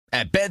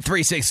At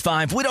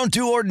Bet365, we don't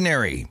do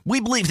ordinary. We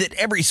believe that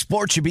every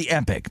sport should be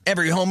epic.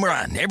 Every home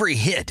run, every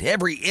hit,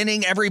 every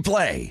inning, every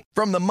play.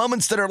 From the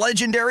moments that are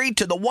legendary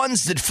to the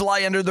ones that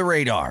fly under the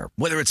radar.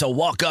 Whether it's a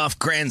walk-off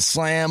grand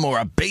slam or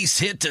a base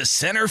hit to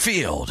center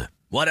field.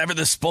 Whatever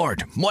the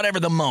sport, whatever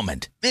the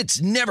moment.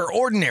 It's never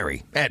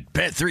ordinary at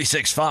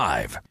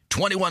Bet365.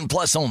 21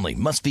 plus only.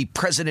 Must be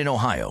present in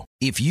Ohio.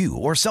 If you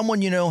or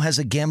someone you know has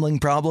a gambling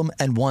problem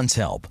and wants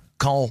help,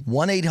 call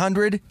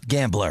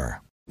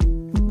 1-800-GAMBLER.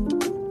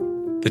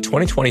 The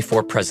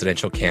 2024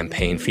 presidential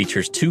campaign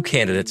features two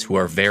candidates who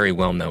are very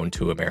well known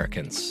to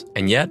Americans.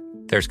 And yet,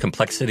 there's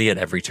complexity at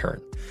every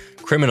turn.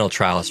 Criminal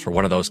trials for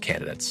one of those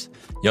candidates.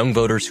 Young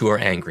voters who are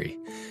angry.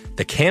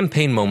 The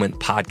Campaign Moment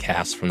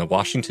podcast from the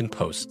Washington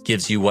Post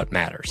gives you what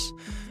matters.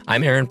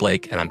 I'm Aaron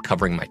Blake, and I'm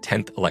covering my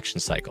 10th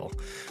election cycle.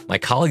 My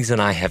colleagues and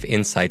I have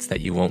insights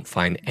that you won't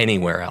find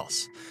anywhere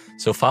else.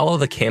 So follow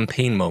The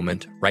Campaign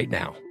Moment right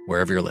now,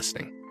 wherever you're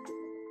listening.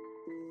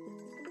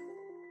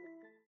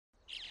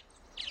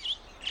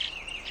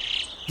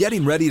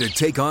 Getting ready to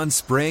take on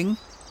spring?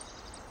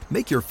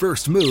 Make your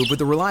first move with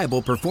the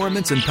reliable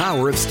performance and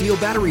power of Steel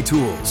battery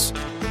tools.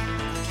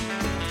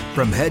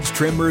 From hedge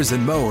trimmers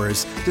and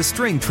mowers to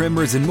string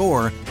trimmers and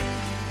more,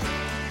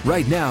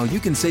 right now you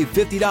can save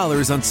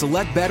 $50 on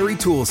select battery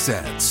tool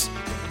sets.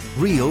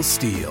 Real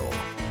Steel.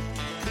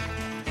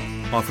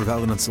 Offer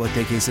valid on select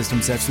AK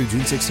system sets through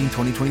June 16,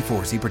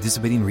 2024. See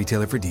participating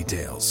retailer for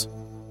details.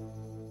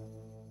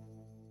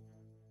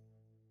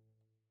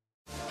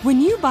 When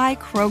you buy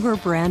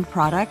Kroger brand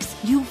products,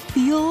 you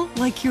feel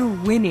like you're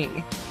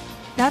winning.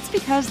 That's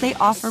because they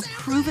offer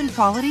proven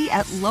quality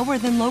at lower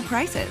than low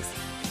prices.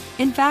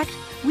 In fact,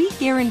 we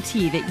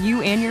guarantee that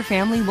you and your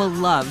family will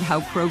love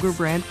how Kroger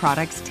brand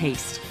products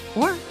taste,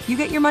 or you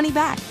get your money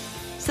back.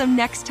 So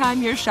next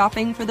time you're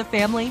shopping for the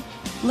family,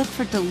 look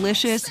for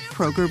delicious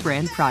Kroger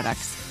brand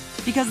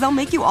products, because they'll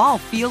make you all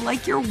feel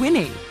like you're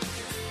winning.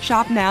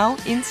 Shop now,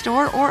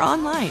 in-store, or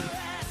online.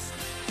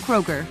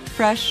 Kroger,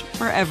 fresh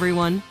for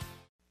everyone.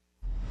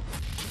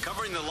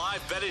 Covering the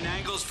live betting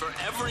angles for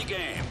every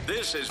game.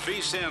 This is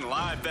VSiN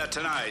Live Bet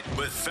Tonight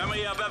with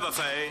Femi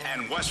Abebefe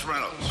and Wes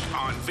Reynolds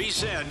on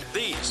VSiN,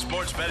 the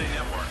sports betting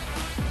network.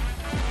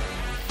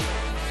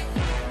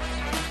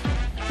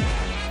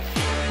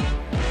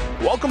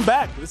 Welcome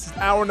back. This is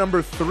hour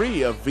number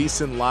 3 of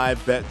VSiN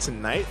Live Bet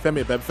Tonight.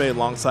 Femi Abebefe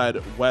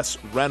alongside Wes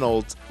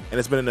Reynolds. And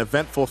it's been an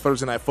eventful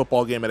Thursday night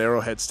football game at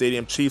Arrowhead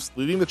Stadium. Chiefs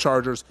leading the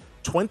Chargers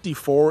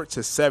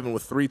 24-7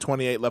 with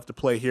 3:28 left to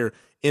play here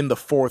in the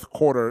fourth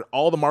quarter.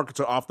 All the markets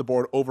are off the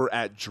board over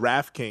at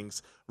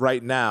DraftKings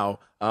right now.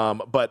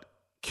 But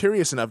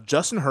curious enough,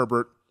 Justin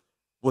Herbert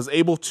was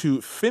able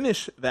to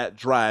finish that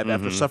drive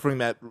after suffering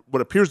that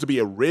what appears to be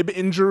a rib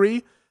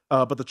injury.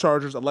 But the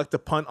Chargers elect to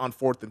punt on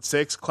 4th and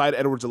 6. Clyde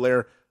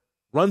Edwards-Helaire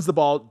runs the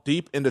ball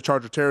deep into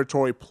Charger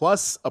territory,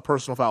 plus a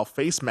personal foul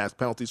face mask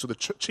penalty. So the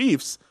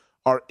Chiefs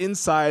are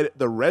inside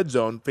the red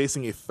zone,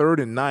 facing a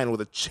 3rd and 9 with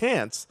a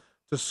chance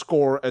to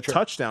score a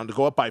touchdown to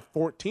go up by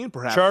 14,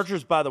 perhaps.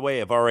 Chargers, by the way,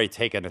 have already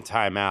taken a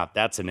timeout.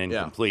 That's an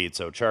incomplete.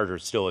 So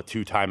Chargers still a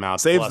 2 timeout.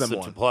 Saves them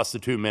one. Plus the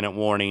 2-minute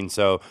warning.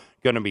 So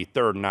going to be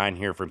 3rd and 9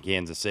 here from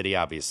Kansas City.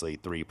 Obviously,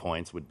 3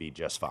 points would be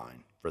just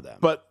fine for them.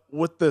 But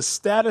with the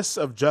status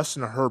of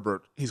Justin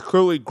Herbert, he's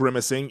clearly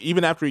grimacing.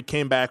 Even after he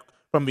came back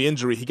from the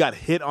injury, he got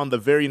hit on the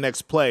very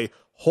next play,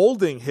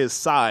 holding his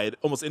side,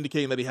 almost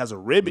indicating that he has a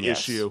rib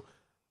issue.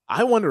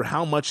 I wonder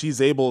how much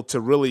he's able to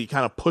really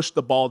kind of push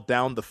the ball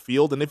down the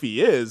field. And if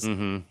he is,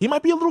 he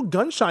might be a little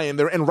gun-shy in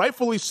there, and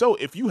rightfully so.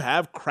 If you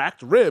have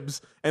cracked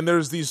ribs and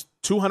there's these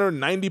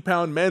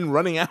 290-pound men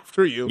running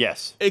after you,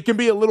 it can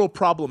be a little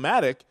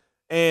problematic.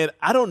 And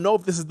I don't know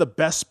if this is the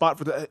best spot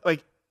for the,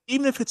 like,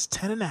 even if it's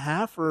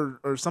 10.5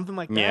 or something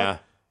like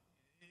that.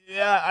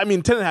 Yeah, I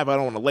mean, 10.5, I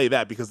don't want to lay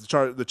that because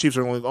the Chiefs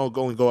are only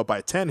going to go up by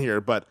 10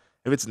 here, but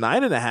if it's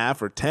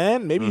 9.5 or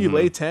 10, maybe you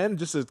lay 10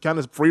 just to kind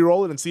of free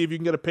roll it and see if you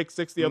can get a pick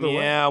 6 the other way.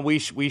 Yeah, we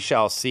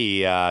shall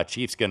see.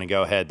 Chiefs going to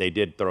go ahead. They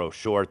did throw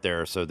short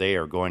there, so they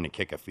are going to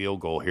kick a field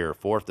goal here,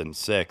 4th and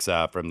 6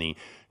 from the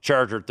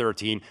Charger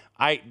 13.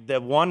 The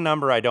one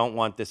number I don't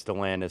want this to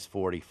land is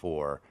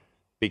 44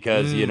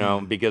 because,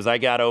 because I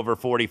got over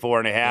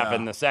 44.5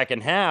 in the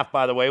second half,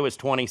 by the way, was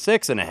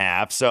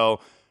 26.5.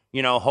 So,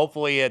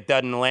 hopefully it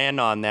doesn't land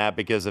on that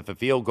because if a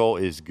field goal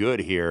is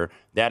good here,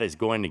 that is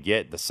going to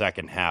get the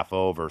second half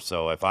over.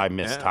 So if I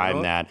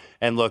mistime that,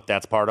 and look,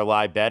 that's part of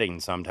live betting.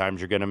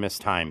 Sometimes you're going to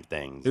mistime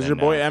things. Here's your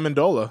boy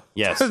Amendola.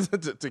 Yes.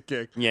 to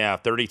kick. Yeah,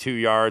 32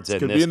 yards.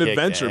 This and could be an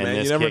adventure, man.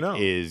 This You never kick know.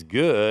 is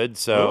good.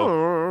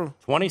 So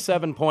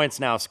 27 points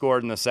now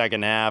scored in the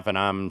second half, and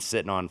I'm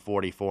sitting on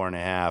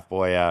 44.5.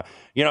 Boy,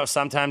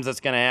 sometimes that's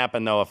going to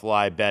happen, though, if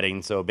live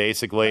betting. So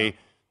basically,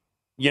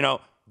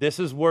 this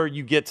is where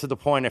you get to the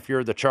point if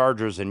you're the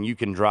Chargers and you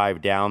can drive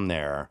down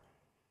there.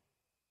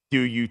 do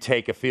you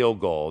take a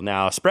field goal?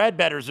 Now, spread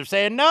bettors are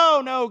saying,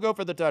 no, go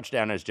for the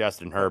touchdown as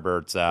Justin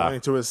Herbert's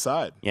pointing to his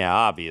side. Yeah,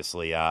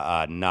 obviously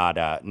not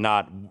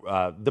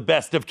the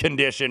best of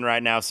condition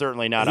right now,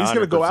 certainly not 100%. He's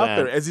going to go out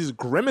there as he's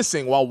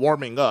grimacing while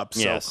warming up,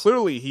 so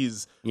clearly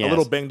he's a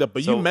little banged up.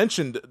 But you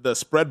mentioned the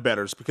spread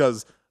bettors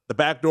because the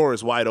back door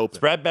is wide open.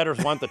 Spread bettors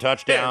want the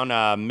touchdown.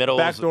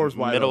 Back door's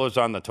wide open. Middlers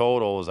on the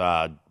totals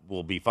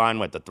will be fine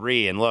with the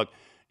 3. And look,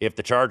 if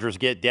the Chargers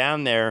get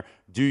down there,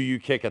 do you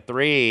kick a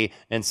 3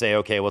 and say,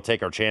 okay, we'll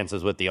take our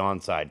chances with the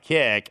onside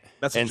kick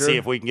see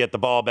if we can get the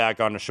ball back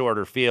on the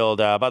shorter field?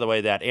 By the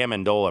way, that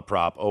Amendola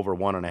prop over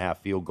 1.5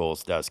 field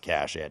goals does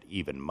cash at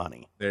even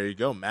money. There you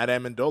go. Matt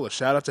Amendola.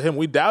 Shout out to him.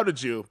 We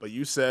doubted you, but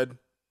you said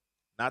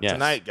not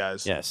tonight,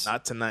 guys. Yes.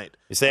 Not tonight.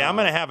 You say, I'm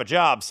going to have a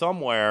job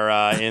somewhere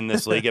in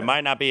this league. It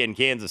might not be in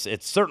Kansas.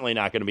 It's certainly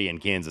not going to be in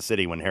Kansas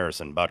City when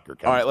Harrison Butker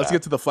comes All right, let's back.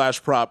 get to the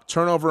flash prop.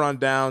 Turnover on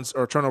downs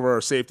or turnover or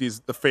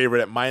safeties, the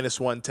favorite at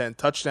 -110.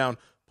 Touchdown,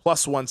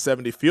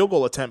 +170. Field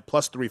goal attempt,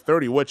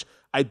 +330, which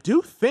I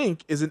do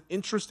think is an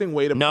interesting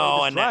way to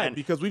play the drive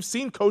because we've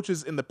seen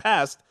coaches in the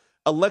past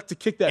elect to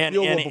kick that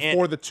field goal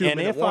before the 2-minute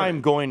warning. And if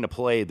I'm going to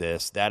play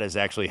this, that is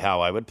actually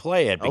how I would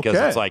play it because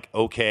it's like,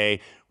 okay,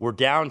 we're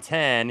down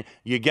 10.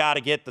 You got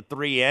to get the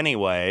 3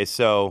 anyway.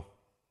 So,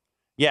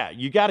 yeah,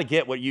 you got to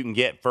get what you can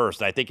get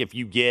first. I think if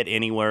you get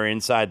anywhere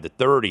inside the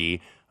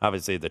 30,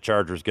 obviously the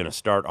Chargers going to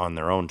start on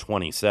their own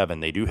 27.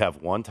 They do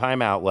have 1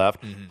 timeout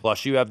left.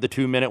 Plus you have the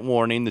 2-minute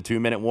warning. The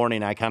 2-minute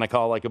warning I kind of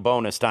call like a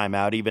bonus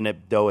timeout, even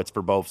though it's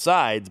for both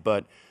sides.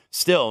 But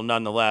still,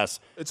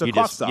 nonetheless, it's a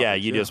clock stoppage. Yeah,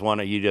 you just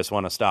want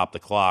to stop the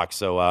clock.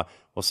 So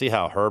we'll see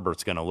how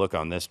Herbert's going to look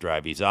on this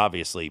drive. He's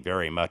obviously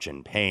very much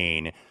in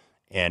pain,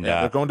 and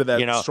they're going to that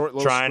short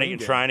little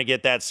trying to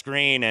get that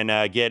screen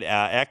and get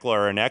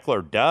Eckler, and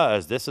Eckler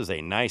does. This is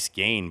a nice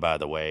gain, by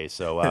the way.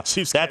 So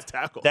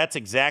that's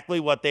exactly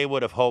what they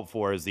would have hoped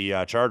for. Is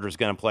the Chargers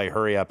going to play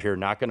hurry up here?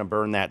 Not going to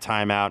burn that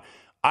timeout.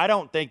 I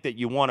don't think that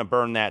you want to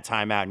burn that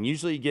timeout. And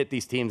usually you get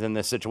these teams in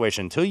this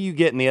situation until you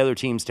get in the other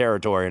team's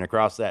territory and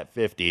across that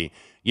 50,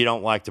 you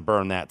don't like to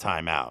burn that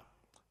timeout.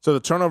 So the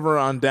turnover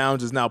on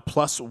downs is now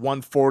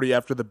 +140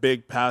 after the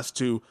big pass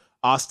to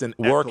Austin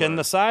Eckler. Working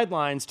the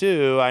sidelines,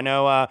 too. I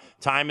know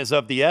time is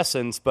of the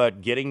essence,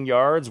 but getting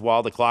yards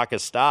while the clock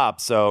is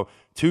stopped. So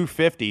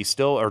 250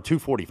 still, or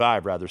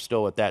 245 rather,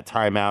 still at that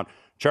timeout.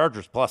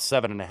 Chargers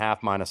 +7.5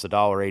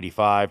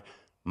 -$1.85.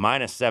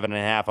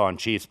 -7.5 on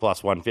Chiefs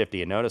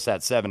 +150. And notice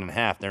that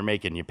 7.5, they're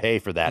making you pay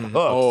for that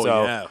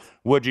hook.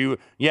 Would you?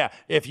 Yeah.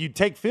 If you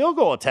take field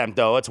goal attempt,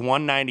 though, it's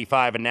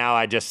 195, and now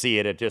I just see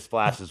it. It just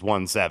flashes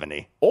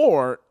 170.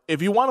 Or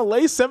if you want to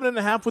lay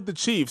 7.5 with the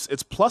Chiefs,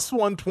 it's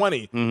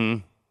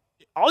 +120.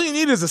 All you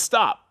need is a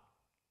stop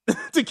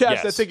to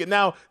cash that ticket.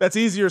 Now, that's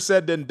easier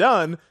said than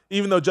done.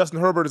 Even though Justin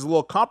Herbert is a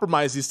little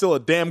compromised, he's still a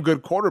damn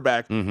good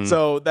quarterback.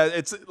 So that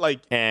it's like.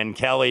 And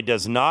Kelly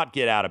does not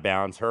get out of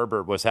bounds.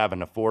 Herbert was having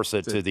to force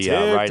it to the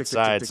right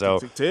side.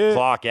 So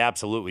clock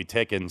absolutely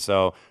ticking.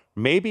 So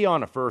maybe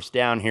on a first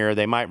down here,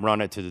 they might run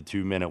it to the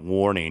 2-minute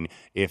warning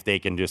if they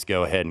can just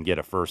go ahead and get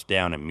a first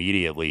down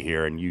immediately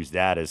here and use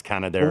that as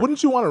kind of their. Well,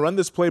 wouldn't you want to run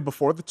this play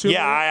before the 2-minute?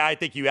 Yeah, I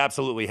think you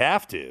absolutely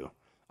have to.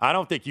 I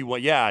don't think you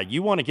want. Yeah,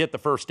 you want to get the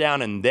first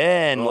down and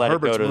then let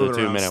Herbert's it go to the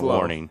 2-minute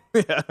warning.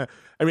 Yeah,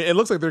 I mean, it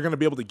looks like they're going to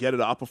be able to get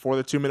it off before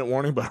the 2-minute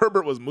warning, but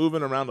Herbert was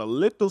moving around a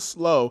little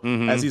slow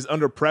as he's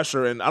under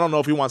pressure, and I don't know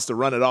if he wants to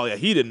run at all. Yeah,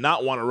 he did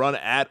not want to run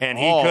at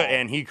all.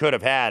 He could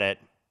have had it.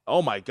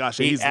 Oh my gosh,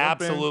 he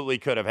absolutely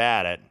could have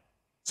had it.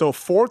 So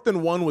 4th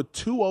and 1 with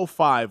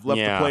 2:05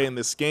 left to play in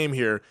this game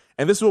here,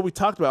 and this is what we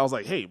talked about. I was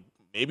like, hey,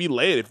 maybe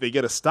lay it if they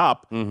get a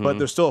stop, but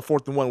there's still a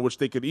 4th and 1 which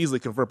they could easily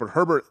convert. But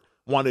Herbert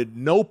wanted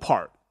no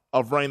part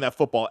of running that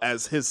football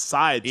as his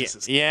side just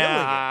is killing it.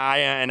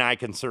 And I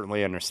can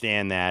certainly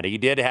understand that. He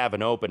did have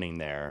an opening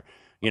there.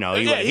 You know,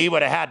 he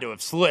would have had to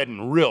have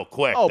slidden real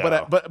quick. Oh,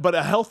 but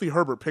a healthy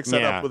Herbert picks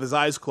that up with his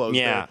eyes closed.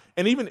 Yeah, there.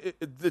 And even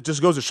it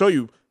just goes to show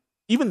you,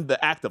 even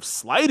the act of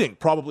sliding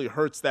probably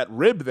hurts that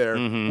rib there,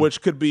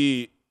 which could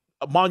be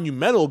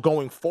monumental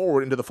going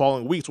forward into the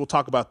following weeks. We'll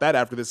talk about that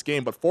after this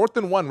game. But 4th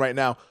and 1 right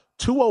now,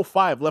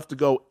 2:05 left to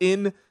go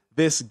in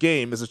this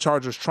game as the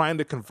Chargers trying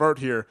to convert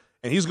here.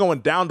 And he's going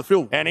down the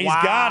field. And he's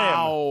got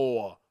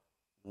him.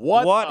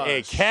 What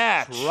a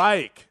catch.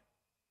 Strike.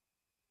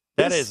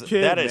 That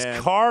is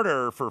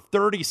Carter for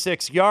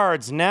 36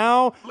 yards.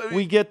 Now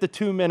we get the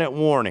 2-minute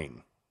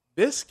warning.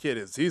 This kid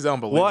he's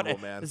unbelievable,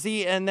 man.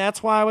 See, and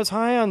that's why I was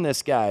high on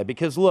this guy.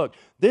 Because, look,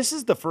 this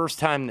is the first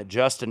time that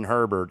Justin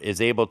Herbert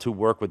is able to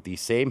work with the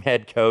same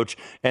head coach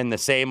and the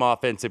same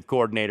offensive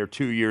coordinator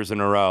 2 years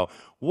in a row.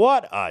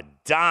 What a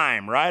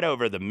dime right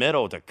over the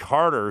middle to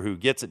Carter, who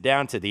gets it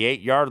down to the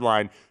 8-yard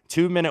line.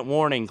 2-minute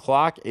warning,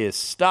 clock is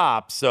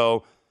stopped.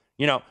 So,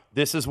 you know,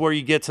 this is where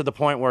you get to the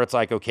point where it's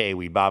like, okay,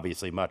 we'd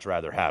obviously much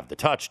rather have the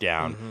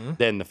touchdown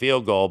than the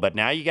field goal. But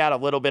now you got a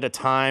little bit of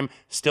time,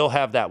 still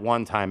have that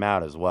one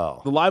timeout as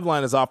well. The live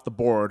line is off the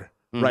board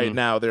right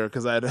now there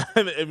because I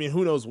mean,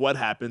 who knows what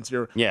happens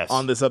here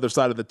on this other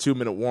side of the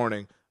 2-minute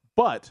warning.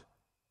 But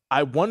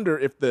I wonder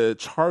if the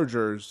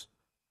Chargers,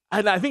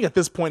 And I think at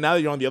this point, now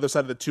that you're on the other side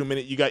of the 2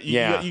 minute, you got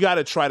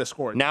to try to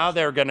score it. Now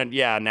they're gonna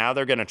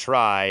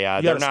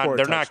try.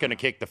 They're not gonna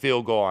kick the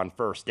field goal on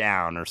first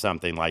down or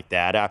something like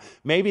that.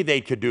 Maybe they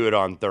could do it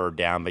on third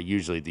down, but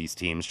usually these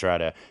teams try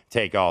to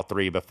take all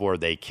three before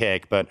they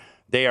kick. But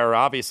they are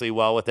obviously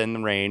well within the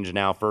range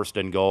now. First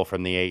and goal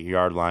from the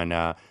 8-yard line.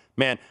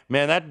 Man,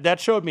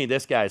 that showed me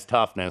this guy's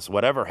toughness.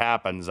 Whatever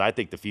happens, I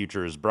think the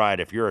future is bright.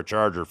 If you're a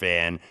Charger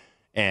fan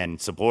and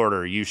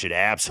supporter, you should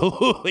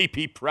absolutely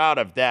be proud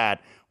of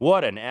that.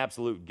 What an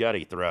absolute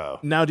gutty throw.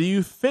 Now, do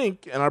you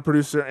think, and our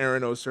producer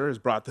Aaron Oster has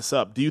brought this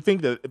up, do you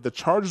think that if the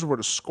Chargers were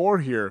to score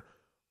here,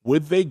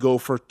 would they go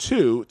for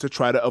 2 to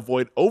try to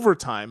avoid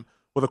overtime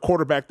with a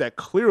quarterback that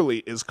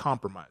clearly is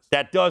compromised?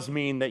 That does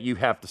mean that you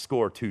have to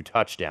score 2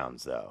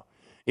 touchdowns, though.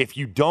 If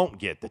you don't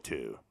get the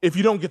 2. If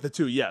you don't get the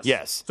 2, yes.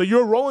 Yes. So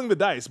you're rolling the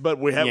dice, but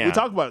we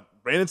talk about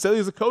Brandon Staley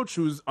as a coach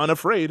who's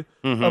unafraid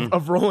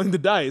of rolling the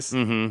dice.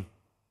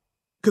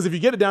 Because if you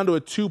get it down to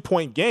a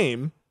 2-point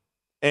game,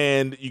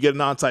 and you get an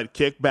onside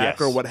kick back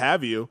or what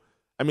have you,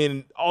 I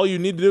mean, all you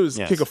need to do is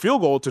kick a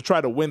field goal to try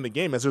to win the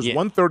game, as there's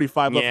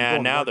 135 left to go. Yeah,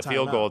 now the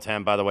field goal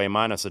attempt, by the way,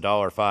 minus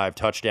 $1.05,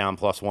 touchdown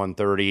plus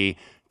 130,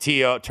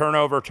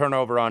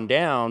 turnover on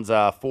downs,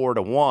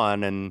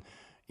 4-1, and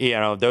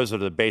those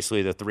are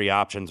basically the 3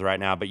 options right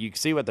now. But you can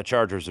see what the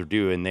Chargers are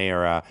doing.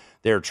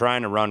 They're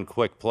trying to run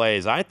quick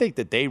plays. I think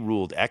that they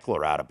ruled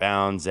Eckler out of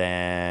bounds,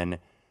 and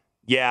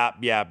I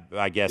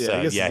guess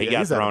he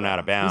got thrown out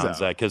of bounds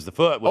because the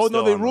foot was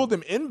they ruled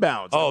him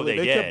inbounds. Oh, they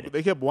did.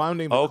 They kept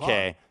wounding the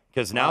clock.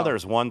 Because now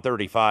there's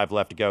 1:35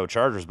 left to go.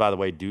 Chargers, by the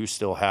way, do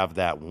still have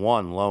that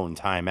one lone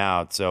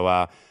timeout.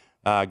 So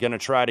going to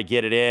try to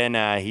get it in.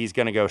 He's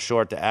going to go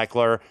short to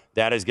Eckler.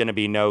 That is going to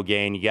be no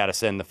gain. You got to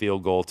send the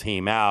field goal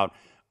team out.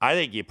 I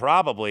think you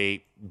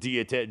probably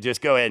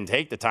just go ahead and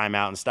take the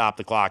timeout and stop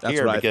the clock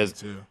here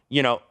because,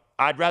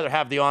 I'd rather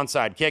have the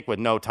onside kick with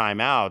no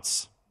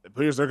timeouts. The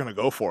players, they're going to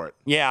go for it.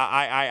 Yeah,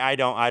 I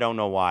don't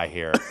know why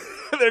here.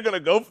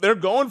 They're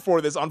going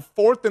for this on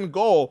 4th and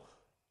goal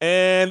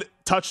and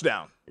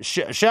touchdown.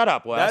 Shut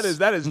up, Wes.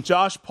 That is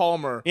Josh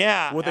Palmer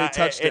with a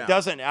touchdown. It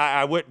doesn't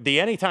the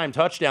anytime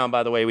touchdown,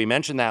 by the way, we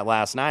mentioned that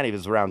last night. He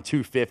was around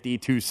 250,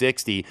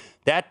 260.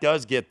 That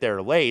does get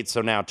there late.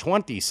 So now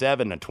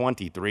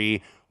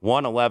 27-23,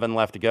 1:11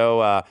 left to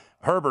go.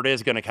 Herbert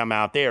is going to come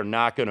out. They are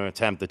not going to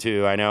attempt the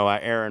 2. I know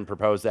Aaron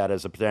proposed that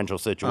as a potential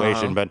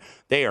situation, but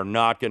they are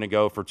not going to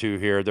go for 2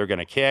 here. They're going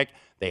to kick.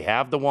 They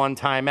have the 1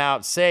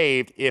 timeout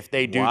saved if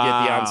they do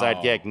get the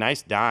onside kick.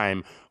 Nice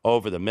dime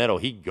over the middle.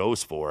 He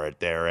goes for it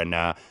there. And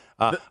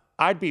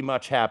I'd be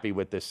much happy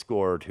with this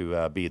score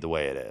to be the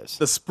way it is.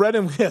 The spread,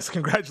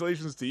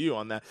 congratulations to you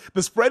on that.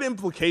 The spread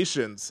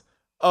implications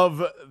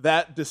of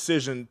that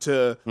decision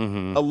to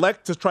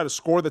elect to try to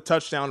score the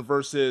touchdown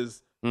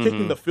versus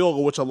kicking the field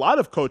goal, which a lot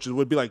of coaches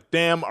would be like,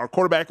 damn, our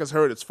quarterback is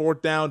hurt. It's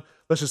 4th down.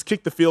 Let's just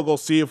kick the field goal,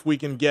 see if we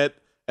can get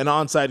an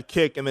onside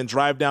kick, and then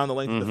drive down the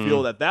length of the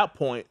field at that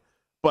point.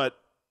 But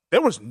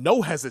there was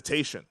no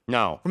hesitation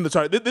from the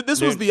Chargers. This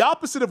was the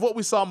opposite of what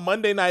we saw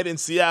Monday night in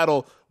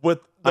Seattle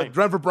with the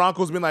Denver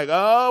Broncos being like,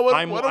 what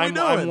are we doing?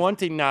 I'm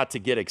wanting not to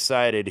get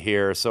excited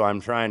here, so I'm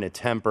trying to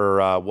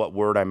temper what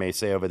word I may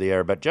say over the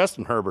air, but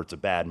Justin Herbert's a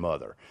bad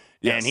mother.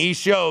 Yes. And he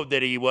showed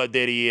that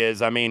he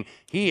is. I mean,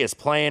 he is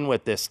playing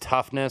with this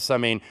toughness. I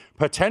mean,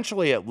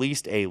 potentially at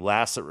least a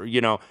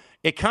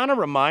it kind of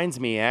reminds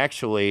me,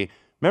 actually,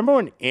 remember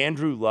when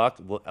Andrew Luck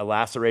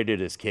lacerated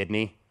his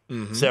kidney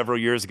several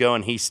years ago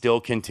and he still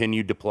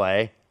continued to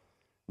play?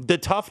 The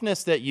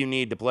toughness that you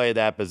need to play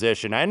that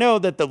position. I know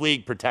that the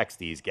league protects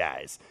these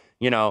guys,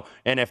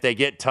 and if they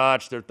get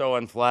touched, they're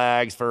throwing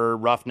flags for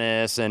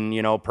roughness and,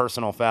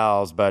 personal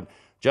fouls, but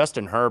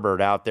Justin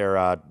Herbert out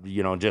there,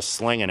 just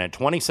slinging it.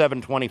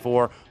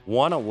 27-24,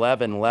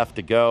 1:11 left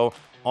to go.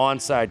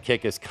 Onside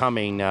kick is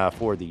coming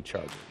for the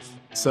Chargers.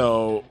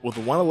 So with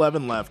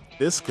 1:11 left,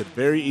 this could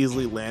very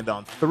easily land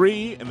on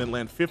 3 and then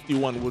land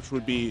 51, which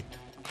would be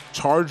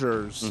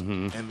Chargers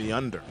and the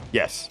under.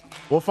 Yes.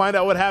 We'll find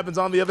out what happens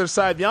on the other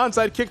side. The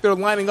onside kick, they're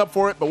lining up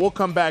for it, but we'll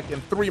come back in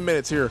 3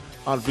 minutes here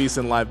on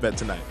VSiN Live Bet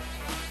Tonight.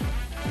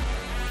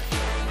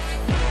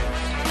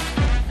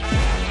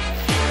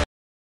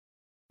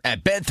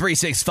 At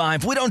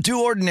Bet365, we don't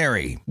do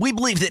ordinary. We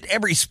believe that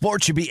every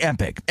sport should be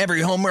epic.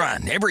 Every home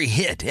run, every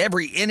hit,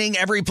 every inning,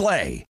 every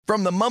play.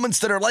 From the moments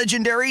that are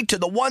legendary to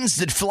the ones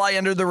that fly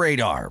under the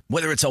radar.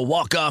 Whether it's a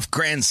walk-off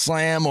grand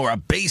slam or a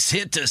base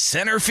hit to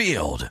center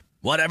field.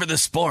 Whatever the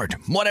sport,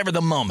 whatever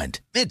the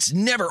moment. It's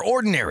never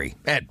ordinary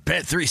at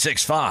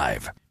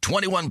Bet365.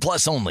 21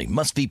 plus only.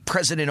 Must be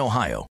present in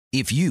Ohio.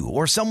 If you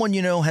or someone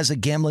you know has a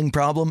gambling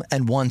problem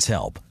and wants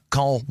help,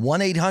 call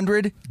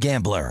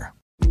 1-800-GAMBLER.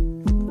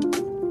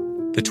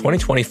 The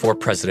 2024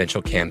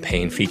 presidential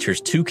campaign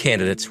features 2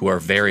 candidates who are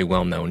very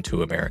well known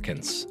to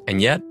Americans. And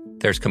yet,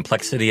 there's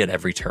complexity at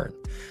every turn.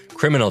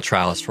 Criminal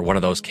trials for one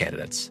of those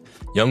candidates.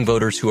 Young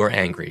voters who are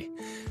angry.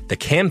 The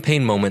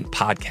Campaign Moment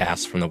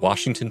podcast from the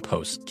Washington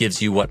Post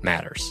gives you what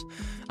matters.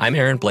 I'm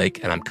Aaron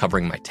Blake, and I'm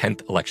covering my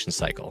 10th election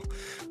cycle.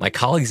 My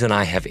colleagues and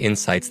I have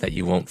insights that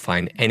you won't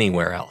find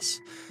anywhere else.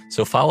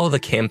 So follow the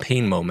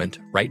campaign moment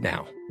right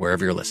now,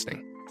 wherever you're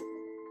listening.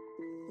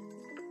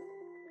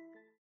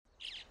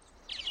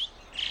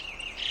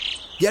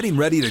 Getting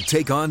ready to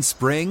take on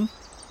spring?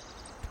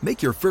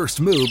 Make your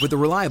first move with the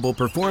reliable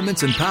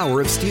performance and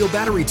power of Steel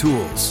battery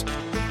tools.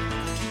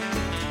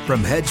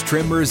 From hedge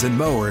trimmers and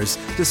mowers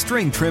to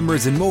string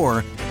trimmers and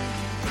more,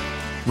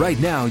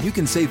 right now you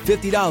can save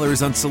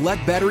 $50 on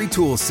select battery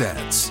tool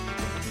sets.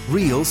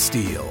 Real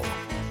Steel.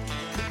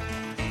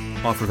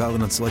 Offer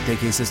valid on select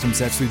AK system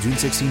sets through June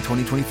 16,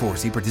 2024.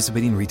 See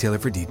participating retailer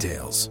for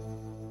details.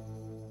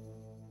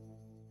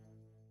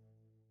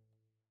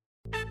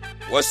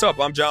 What's up?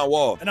 I'm John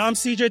Wall. And I'm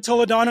CJ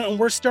Toledano, and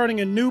we're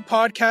starting a new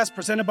podcast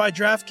presented by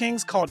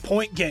DraftKings called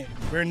Point Game.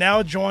 We're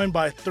now joined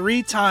by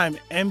three-time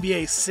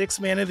NBA Sixth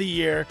Man of the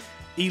Year,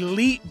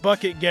 elite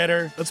bucket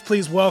getter. Let's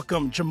please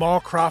welcome Jamal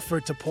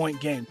Crawford to Point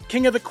Game.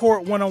 King of the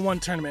Court one-on-one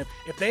tournament.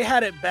 If they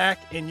had it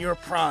back in your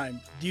prime,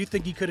 do you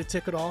think you could have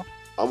took it all?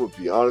 I'm going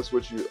to be honest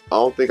with you. I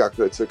don't think I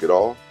could have took it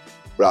all,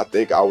 but I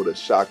think I would have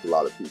shocked a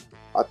lot of people.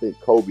 I think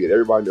Kobe and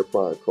everybody in their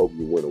prime, Kobe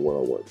would win a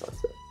one-on-one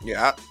contest.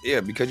 Yeah,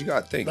 because you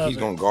got to think he's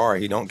going to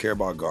guard. He don't care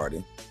about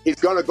guarding. He's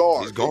going to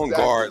guard. He's going to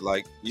guard.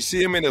 Like, you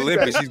see him in the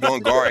Olympics, he's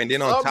going to guard. And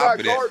then on top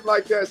of that. I'm not guarding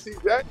like that,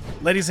 CJ.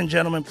 Ladies and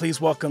gentlemen,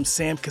 please welcome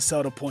Sam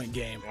Cassell to Point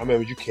Game. I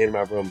remember you came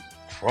out from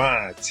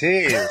crying,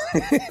 tears,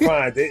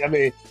 crying. I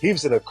mean, he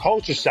was in a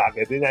culture shock.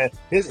 And then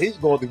he's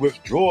going through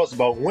withdrawals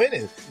about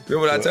winning.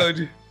 Remember what I told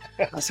you?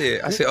 I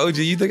said, OG,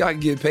 you think I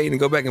can get paid and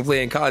go back and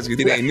play in college?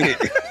 Because it ain't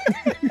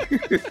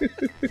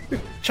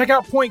it. Check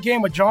out Point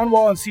Game with John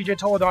Wall and CJ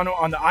Toledano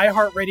on the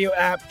iHeartRadio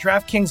app,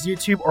 DraftKings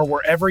YouTube, or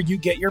wherever you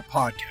get your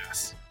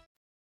podcasts.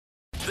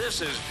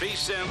 This is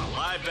VSiN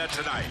Live Bet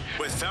Tonight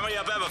with Femi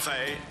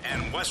Abebefe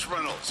and Wes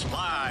Reynolds,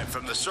 live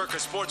from the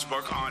Circus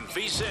Sportsbook on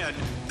VSiN,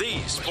 the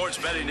sports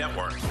betting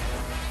network.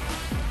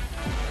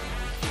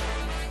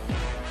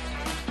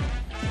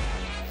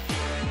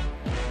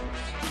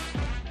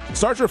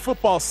 Start your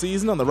football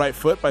season on the right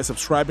foot by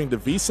subscribing to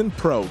VSiN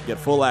Pro. Get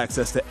full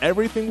access to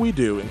everything we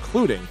do,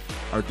 including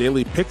our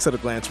daily picks at a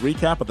glance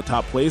recap of the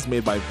top plays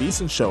made by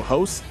VSiN show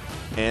hosts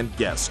and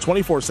guests.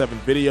 24/7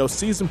 video,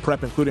 season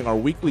prep, including our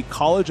weekly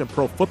college and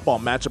pro football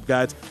matchup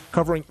guides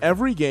covering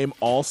every game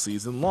all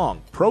season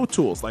long. Pro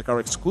tools like our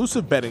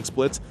exclusive betting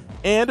splits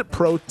and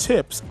pro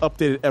tips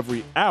updated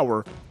every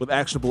hour with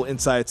actionable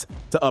insights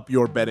to up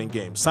your betting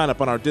game. Sign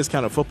up on our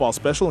discounted football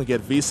special and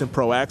get VSiN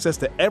Pro access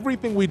to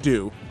everything we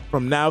do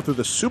from now through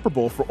the Super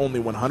Bowl for only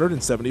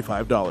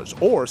 $175,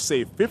 or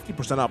save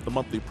 50% off the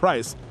monthly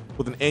price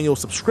with an annual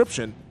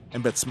subscription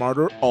and bet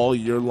smarter all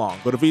year long.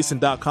 Go to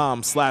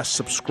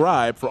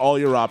VSiN.com/subscribe for all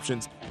your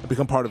options and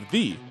become part of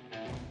the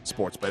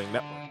Sports Betting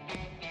Network.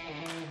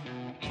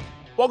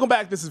 Welcome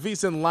back. This is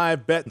VSiN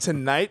Live Bet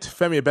Tonight.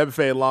 Femi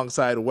Abebefe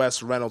alongside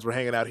Wes Reynolds. We're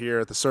hanging out here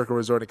at the Circle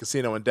Resort and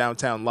Casino in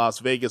downtown Las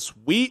Vegas.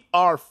 We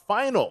are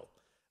final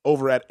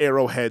over at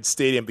Arrowhead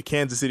Stadium. The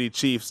Kansas City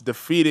Chiefs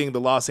defeating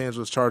the Los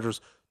Angeles Chargers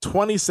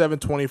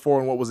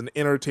 27-24 in what was an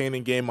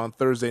entertaining game on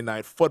Thursday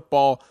Night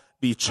Football.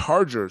 The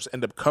Chargers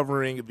end up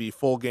covering the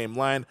full game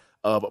line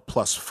of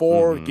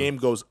 +4. Game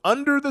goes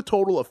under the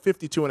total of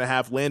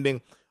 52.5,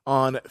 landing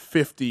on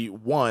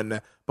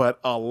 51. But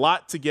a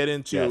lot to get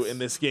into in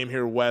this game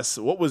here, Wes.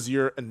 What was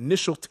your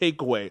initial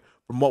takeaway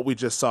from what we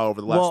just saw over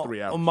the last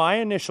 3 hours? My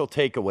initial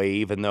takeaway,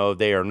 even though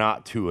they are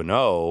not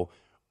 2-0,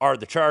 are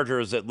the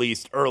Chargers, at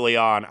least early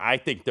on. I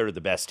think they're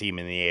the best team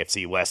in the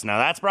AFC West. Now,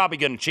 that's probably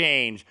going to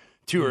change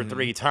 2 or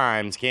 3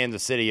 times.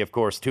 Kansas City, of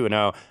course,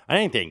 2-0. I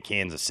didn't think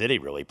Kansas City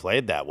really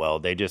played that well.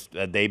 They just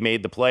they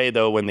made the play,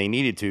 though, when they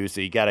needed to,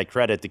 so you got to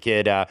credit the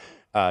kid,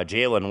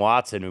 Jalen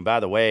Watson, who, by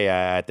the way,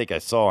 I think I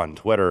saw on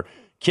Twitter,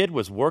 kid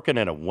was working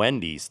at a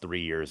Wendy's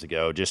 3 years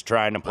ago just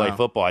trying to play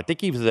football. I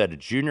think he was at a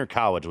junior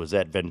college, was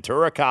at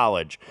Ventura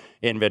College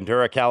in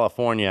Ventura,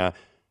 California.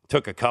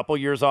 Took a couple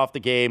years off the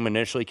game,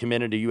 initially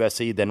committed to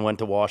USC, then went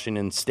to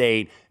Washington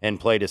State and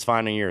played his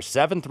final year.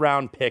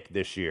 7th-round pick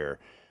this year.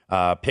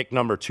 Pick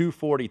number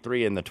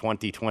 243 in the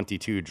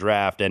 2022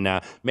 draft,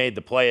 and made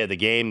the play of the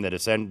game that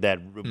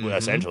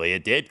essentially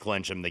it did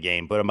clinch him the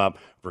game, put him up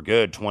for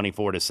good,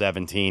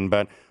 24-17.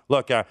 But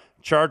look,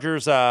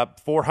 Chargers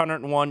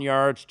 401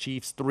 yards,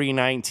 Chiefs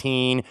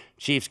 319.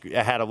 Chiefs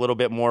had a little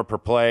bit more per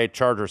play.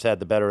 Chargers had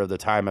the better of the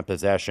time of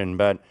possession,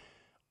 but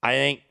I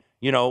think,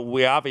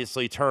 we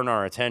obviously turn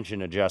our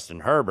attention to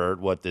Justin Herbert,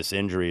 what this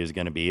injury is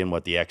going to be and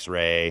what the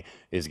X-ray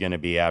is going to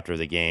be after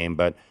the game,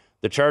 but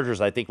the Chargers,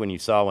 I think when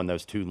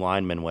those 2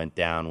 linemen went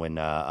down, when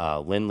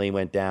Lindley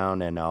went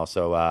down and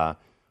also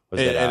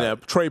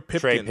Trey Pipkin.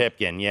 Trey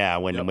Pipkin, yeah,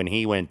 when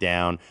he went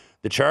down,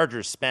 the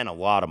Chargers spent a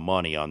lot of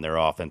money on their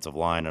offensive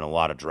line and a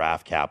lot of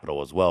draft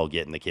capital as well,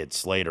 getting the kid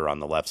Slater on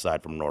the left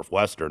side from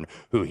Northwestern,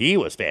 who he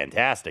was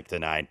fantastic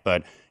tonight.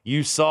 But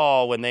you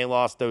saw when they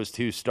lost those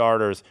 2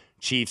 starters,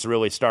 Chiefs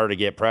really started to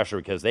get pressure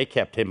because they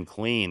kept him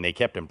clean. They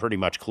kept him pretty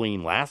much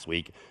clean last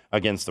week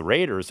against the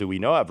Raiders, who we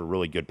know have a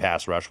really good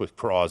pass rush with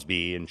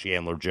Crosby and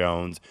Chandler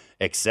Jones,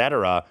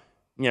 etc.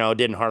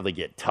 Didn't hardly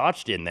get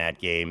touched in that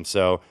game.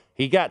 So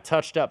He got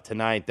touched up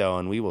tonight, though,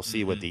 and we will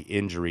see what the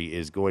injury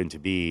is going to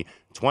be.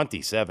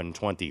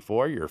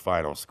 27-24, your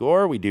final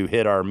score. We do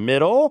hit our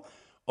middle.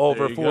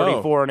 Over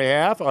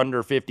 44.5,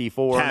 under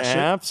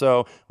 54.5.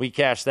 So we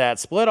cash that.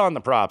 Split on the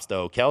props,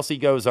 though. Kelsey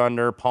goes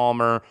under.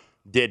 Palmer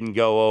didn't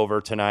go over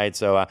tonight.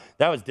 So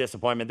that was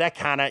disappointment. That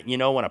kind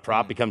of, when a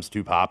prop becomes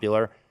too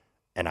popular,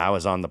 and I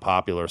was on the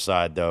popular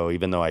side, though,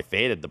 even though I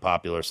faded the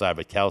popular side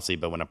with Kelsey.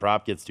 But when a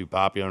prop gets too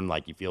popular and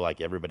you feel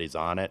like everybody's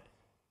on it,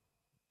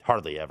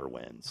 hardly ever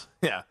wins.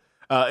 Yeah.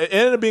 It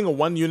ended up being a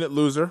one-unit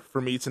loser for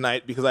me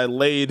tonight because I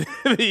laid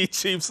the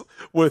Chiefs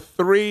with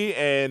 3,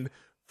 and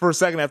for a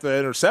second after the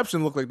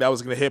interception, looked like that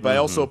was going to hit, but I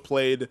also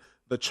played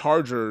the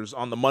Chargers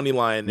on the money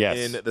line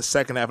in the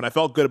second half, and I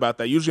felt good about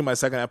that. Usually my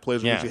second half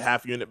plays are usually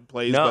half-unit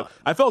plays, but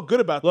I felt good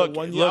about the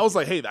 1 year. I was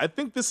like, hey, I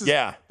think this is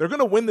they're going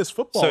to win this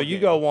football game. You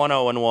go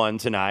 1-0-1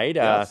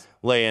 tonight,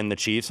 laying the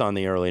Chiefs on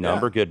the early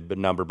number. Good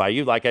number by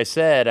you. Like I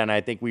said, and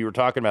I think we were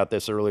talking about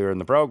this earlier in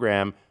the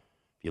program,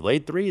 if you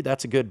laid 3,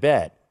 that's a good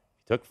bet.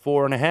 If you took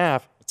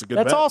 4.5,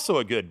 that's also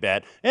a good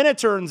bet. And it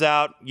turns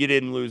out you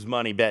didn't lose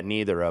money betting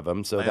either of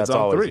them, so that's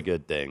always a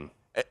good thing.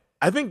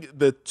 I think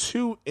the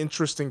 2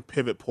 interesting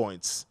pivot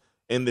points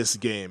in this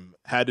game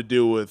had to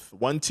do with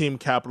one team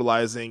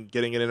capitalizing,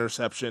 getting an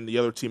interception, the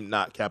other team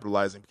not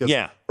capitalizing.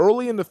 Because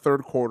early in the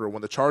third quarter,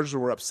 when the Chargers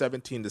were up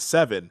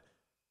 17-7,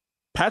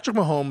 Patrick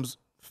Mahomes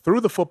threw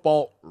the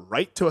football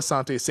right to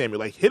Asante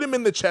Samuel. Hit him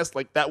in the chest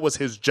like that was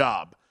his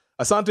job.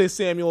 Asante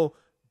Samuel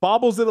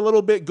bobbles it a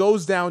little bit,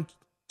 goes down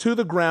to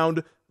the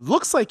ground,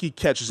 looks like he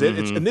catches it.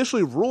 It's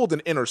initially ruled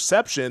an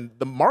interception.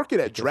 The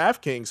market at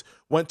DraftKings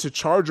went to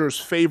Chargers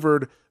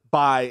favored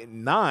by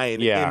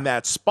 9 in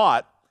that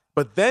spot.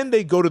 But then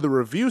they go to the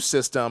review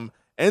system,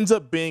 ends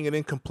up being an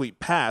incomplete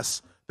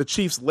pass. The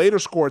Chiefs later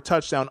score a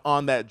touchdown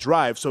on that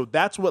drive. So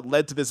that's what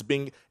led to this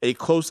being a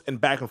close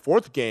and back and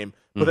forth game.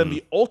 But then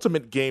the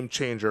ultimate game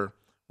changer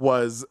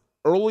was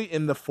early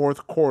in the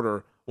fourth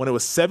quarter when it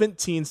was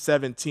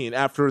 17-17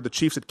 after the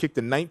Chiefs had kicked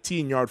a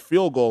 19-yard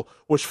field goal,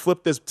 which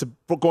flipped this to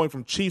going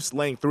from Chiefs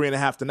laying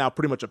 3.5 to now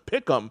pretty much a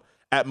pick-em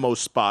at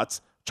most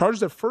spots.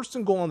 Chargers have first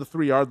and goal on the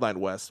 3-yard line,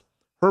 Wes.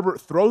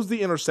 Herbert throws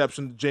the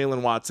interception to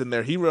Jalen Watson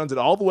there. He runs it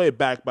all the way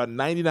back, about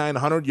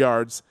 100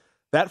 yards.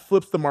 That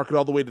flips the market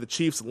all the way to the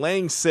Chiefs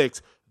laying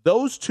 6.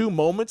 Those 2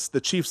 moments,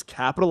 the Chiefs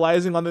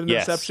capitalizing on the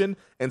interception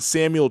and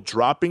Samuel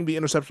dropping the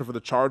interception for the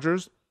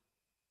Chargers,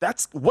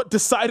 that's what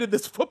decided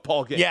this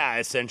football game. Yeah,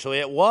 essentially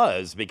it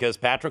was, because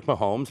Patrick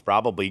Mahomes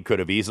probably could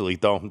have easily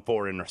thrown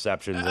 4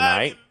 interceptions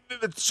tonight.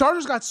 The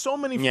Chargers got so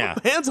many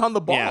hands on the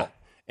ball. Yeah.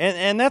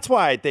 And that's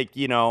why I think,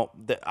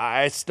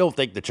 I still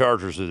think the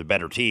Chargers are the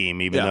better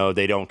team, even though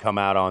they don't come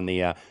out on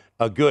the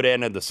a good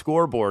end of the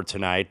scoreboard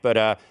tonight.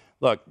 But,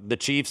 look, the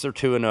Chiefs are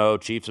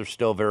 2-0. Chiefs are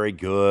still very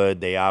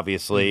good. They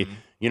obviously,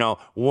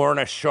 weren't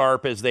as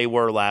sharp as they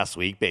were last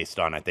week based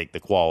on, I think, the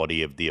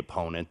quality of the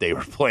opponent they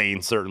were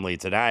playing certainly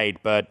tonight.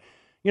 But,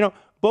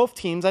 both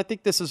teams, I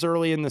think this is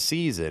early in the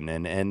season,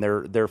 and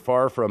they're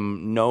far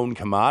from known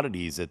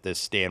commodities at this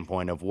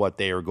standpoint of what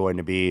they are going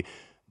to be.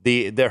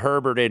 The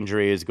Herbert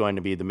injury is going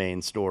to be the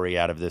main story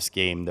out of this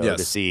game, though,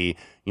 to see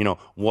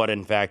what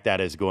in fact that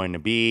is going to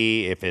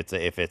be. If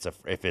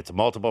it's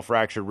multiple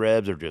fractured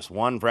ribs or just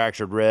one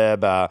fractured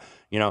rib,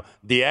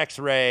 the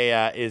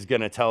X-ray is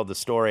going to tell the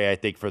story, I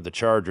think, for the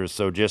Chargers.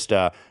 So just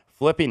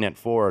flipping it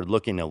forward,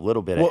 looking a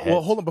little bit ahead.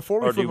 Well, hold on.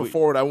 Before we flip it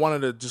forward, I wanted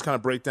to just kind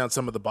of break down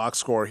some of the box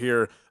score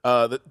here.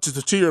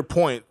 To your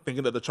point,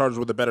 thinking that the Chargers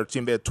were the better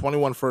team, they had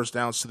 21 first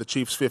downs to the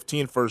Chiefs'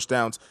 15 first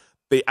downs.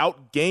 They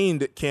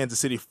outgained Kansas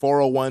City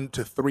 401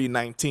 to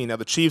 319. Now,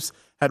 the Chiefs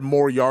had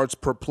more yards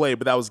per play,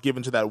 but that was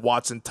given to that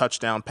Watson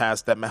touchdown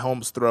pass that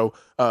Mahomes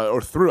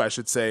threw, I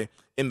should say,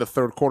 in the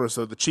third quarter.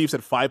 So the Chiefs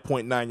had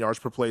 5.9 yards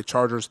per play,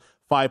 Chargers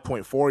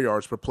 5.4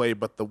 yards per play,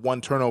 but the one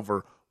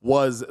turnover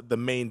was the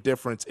main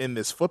difference in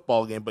this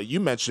football game. But you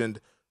mentioned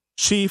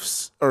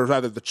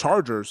the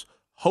Chargers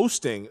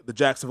hosting the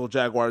Jacksonville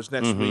Jaguars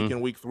next week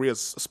in week 3, a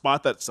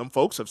spot that some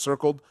folks have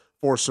circled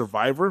for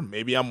Survivor.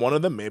 Maybe I'm one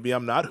of them, maybe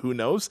I'm not, who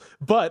knows.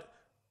 But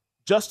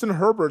Justin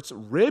Herbert's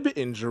rib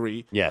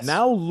injury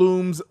now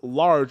looms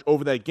large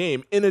over that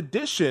game, in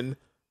addition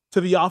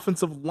to the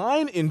offensive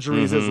line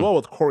injuries as well,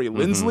 with Corey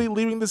Linsley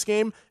leaving this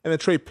game and then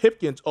Trey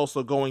Pipkins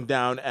also going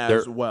down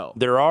as well.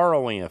 There are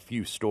only a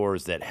few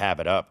stores that have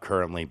it up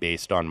currently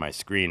based on my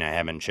screen. I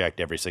haven't checked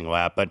every single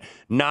app, but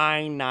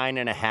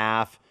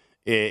 9.5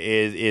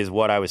 is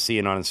what I was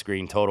seeing on the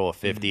screen, total of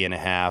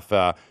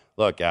 50.5.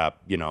 Look,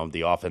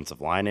 the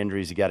offensive line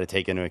injuries you got to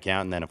take into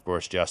account. And then, of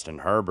course, Justin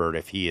Herbert,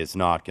 if he is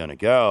not going to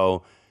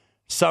go,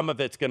 some of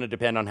it's going to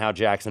depend on how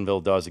Jacksonville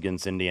does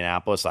against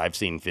Indianapolis. I've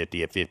seen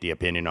 50-50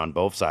 opinion on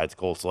both sides.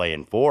 Colts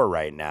laying 4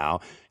 right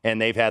now.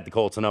 And they've had the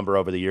Colts a number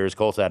over the years.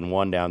 Colts hadn't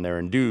won down there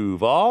in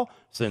Duval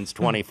since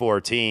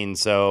 2014.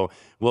 So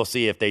we'll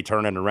see if they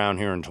turn it around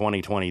here in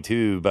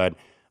 2022. But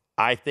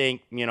I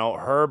think,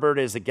 Herbert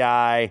is a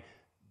guy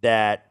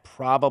that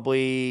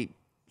probably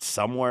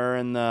somewhere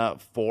in the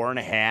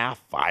 4.5,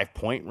 5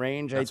 point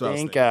range. That's I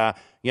think.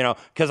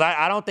 Because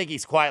I don't think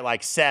he's quite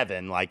like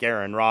 7 like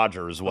Aaron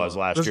Rodgers was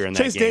last year in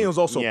that Chase game. Daniels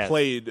also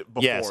played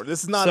before. Yes.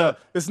 This is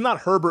not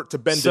Herbert to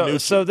Ben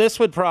DiNucci. So this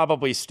would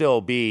probably still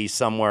be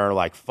somewhere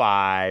like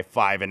 5,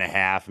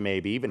 5.5,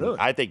 maybe even. Really?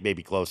 I think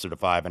maybe closer to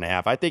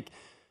 5.5. I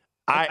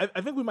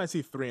think we might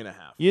see 3.5.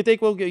 You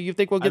think we'll get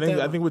that?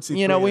 I think we'd see.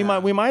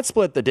 We might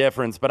split the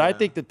difference, but I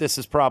think that this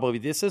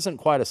isn't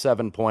quite a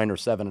 7-point or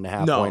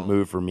 7.5 point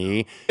move for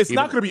me. It's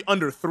not going to be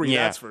under 3.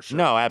 That's for sure.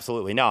 No,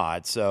 absolutely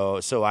not. So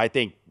I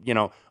think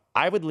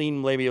I would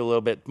lean maybe a little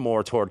bit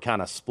more toward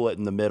kind of split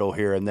in the middle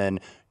here, and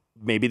then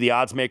maybe the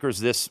odds makers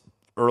this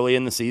early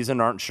in the season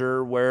aren't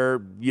sure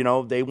where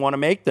they want to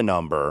make the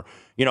number.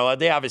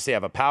 They obviously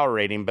have a power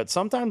rating, but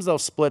sometimes they'll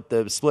split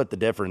the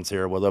difference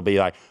here, where they'll be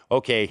like,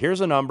 okay, here's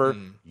a number,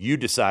 you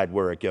decide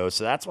where it goes.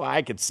 So that's why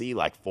I could see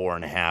like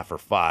 4.5 or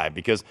 5,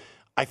 because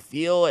I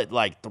feel at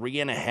like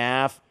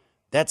 3.5.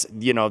 That's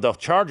they'll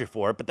charge you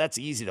for it, but that's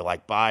easy to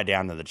like buy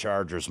down to the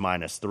Chargers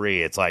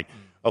 -3. It's like,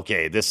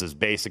 okay, this is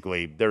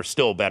basically, they're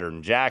still better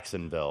than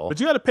Jacksonville. But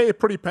you got to pay a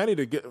pretty penny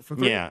to get from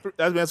 3.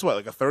 That's what,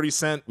 like a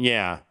 30-cent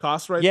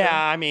cost right there?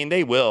 Yeah, I mean,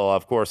 they will,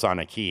 of course, on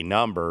a key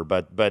number,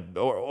 but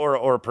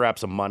or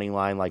perhaps a money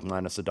line like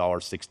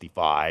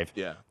 -$1.65.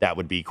 Yeah. That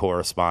would be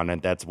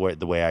correspondent. That's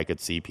the way I could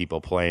see people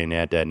playing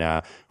it. And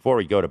before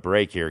we go to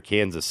break here,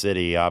 Kansas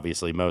City,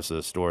 obviously most of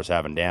the stores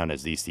have them down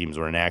as these teams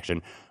were in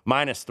action.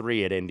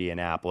 -3 at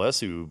Indianapolis,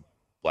 who,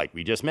 like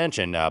we just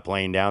mentioned,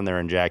 playing down there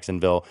in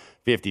Jacksonville,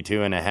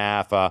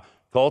 52.5.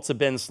 Colts have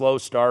been slow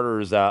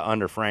starters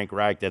under Frank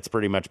Reich. That's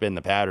pretty much been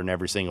the pattern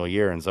every single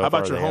year. And so how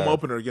about your home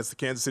opener against the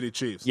Kansas City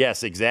Chiefs?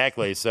 Yes,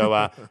 exactly.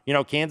 So,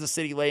 Kansas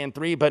City laying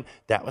 3, but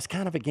that was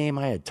kind of a game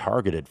I had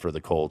targeted for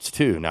the Colts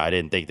too. Now, I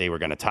didn't think they were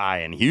going to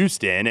tie in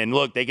Houston. And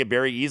look, they could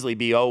very easily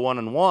be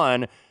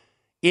 0-1-1.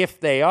 If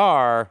they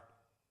are,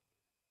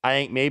 I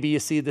think maybe you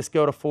see this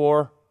go to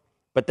 4.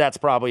 But that's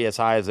probably as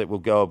high as it will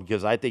go,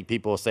 because I think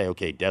people will say,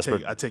 okay,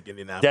 I take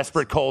Indianapolis.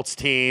 Desperate Colts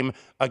team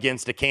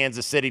against a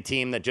Kansas City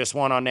team that just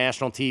won on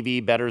national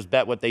TV. Bettors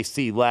bet what they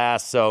see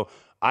last. So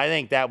I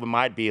think that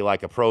might be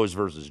like a pros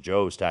versus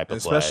Joes type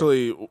of play.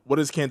 Especially, what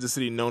is Kansas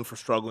City known for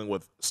struggling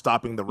with?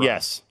 Stopping the run.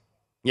 Yes.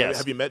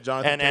 Have you met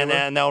Jonathan Taylor?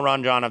 And they'll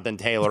run Jonathan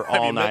Taylor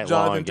all night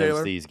long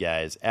against these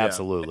guys.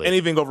 Absolutely.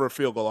 Anything over a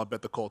field goal, I'll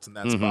bet the Colts in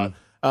that spot.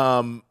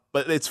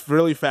 But it's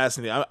really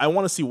fascinating. I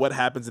want to see what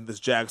happens in this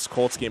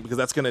Jags-Colts game, because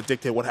that's going to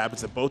dictate what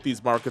happens at both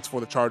these markets for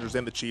the Chargers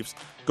and the Chiefs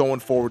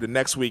going forward. And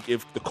next week,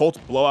 if the Colts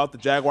blow out the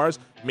Jaguars,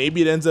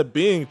 maybe it ends up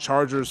being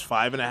Chargers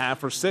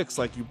 5.5 or 6,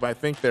 like you might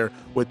think there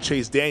with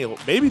Chase Daniel.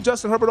 Maybe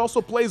Justin Herbert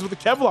also plays with a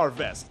Kevlar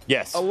vest.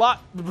 Yes. A lot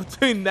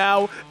between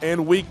now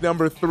and week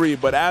number 3.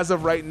 But as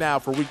of right now,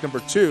 for week number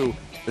 2,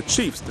 the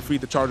Chiefs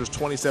defeat the Chargers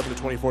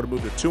 27-24 to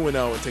move to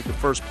 2-0 and take the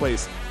first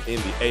place in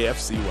the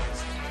AFC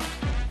West.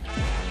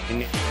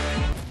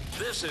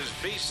 This is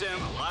VSiN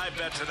Live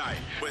Bet Tonight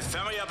with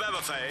Femi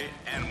Abebefe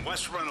and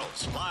Wes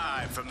Reynolds,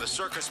 live from the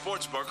Circus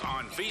Sportsbook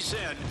on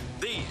VSiN,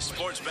 the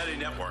sports betting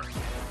network.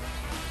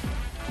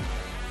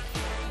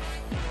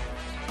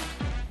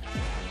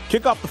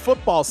 Kick off the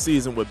football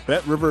season with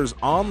BetRivers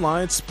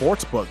Online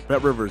Sportsbook.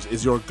 BetRivers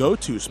is your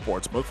go-to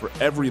sportsbook for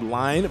every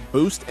line,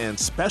 boost, and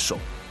special.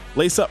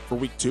 Lace up for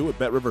week 2 with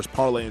BetRivers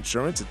Parlay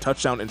Insurance and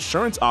Touchdown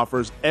Insurance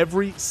offers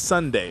every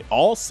Sunday,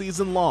 all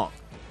season long.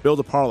 Build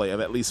a parlay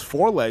of at least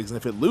 4 legs, and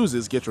if it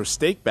loses, get your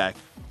stake back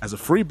as a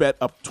free bet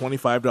up to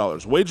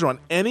 $25. Wager on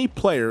any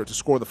player to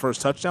score the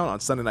first touchdown on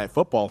Sunday Night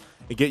Football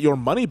and get your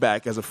money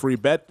back as a free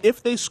bet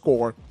if they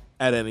score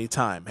at any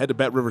time. Head to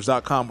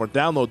BetRivers.com or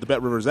download the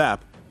BetRivers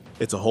app.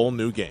 It's a whole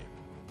new game.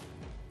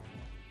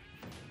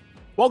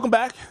 Welcome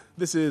back.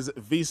 This is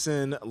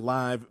VSiN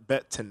Live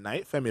Bet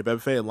Tonight. Femi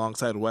Abebefe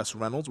alongside Wes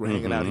Reynolds. We're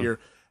hanging out here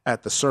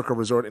at the Circa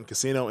Resort and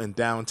Casino in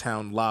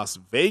downtown Las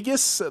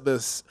Vegas.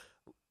 This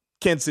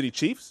Kansas City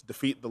Chiefs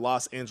defeat the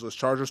Los Angeles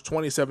Chargers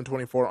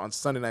 27-24 on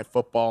Sunday Night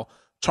Football.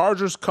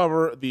 Chargers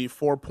cover the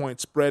 4-point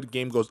spread.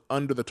 Game goes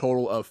under the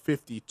total of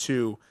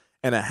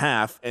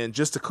 52.5. And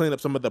just to clean up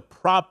some of the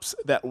props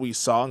that we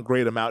saw and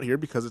grade them out here,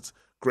 because it's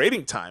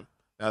grading time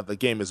now that the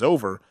game is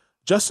over,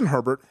 Justin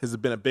Herbert has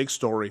been a big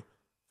story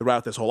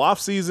throughout this whole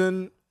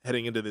offseason,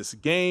 heading into this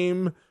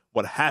game,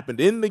 what happened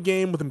in the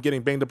game with him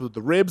getting banged up with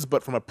the ribs.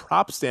 But from a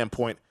prop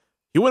standpoint,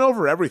 he went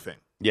over everything.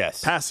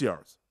 Yes. Pass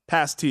yards,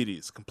 pass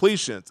TDs,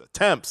 completions,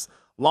 attempts,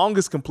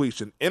 longest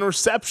completion,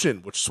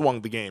 interception, which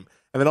swung the game,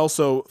 and then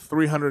also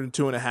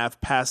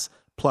 302.5 pass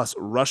plus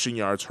rushing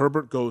yards.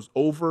 Herbert goes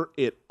over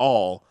it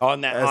all.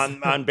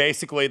 On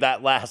basically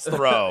that last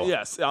throw.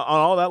 Yes, on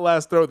all that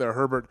last throw there,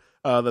 Herbert,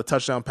 the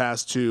touchdown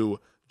pass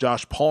to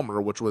Josh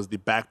Palmer, which was the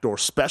backdoor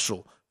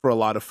special for a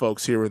lot of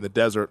folks here in the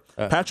desert.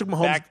 Patrick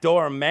Mahomes.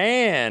 Backdoor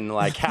man,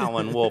 like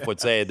Howlin' Wolf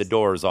would say. The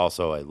Door is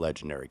also a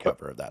legendary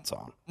cover of that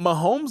song.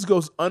 Mahomes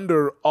goes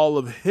under all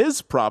of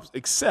his props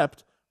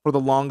except for the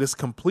longest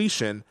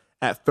completion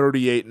at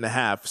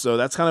 38.5. So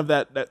that's kind of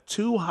that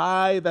too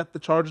high that the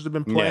Chargers have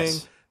been playing.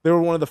 Yes. They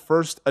were one of the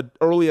first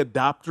early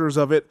adopters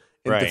of it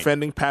in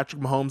defending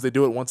Patrick Mahomes. They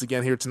do it once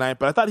again here tonight,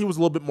 but I thought he was a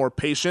little bit more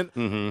patient.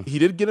 He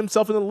did get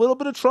himself in a little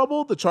bit of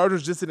trouble. The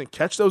Chargers just didn't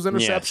catch those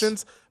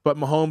interceptions, but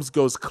Mahomes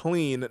goes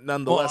clean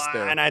nonetheless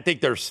there. And I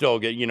think they're still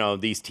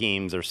good. These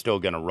teams are still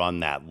going to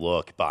run that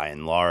look by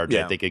and large,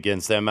 I think,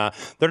 against them.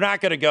 They're not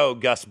going to go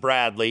Gus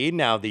Bradley,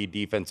 now the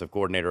defensive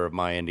coordinator of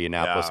my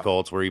Indianapolis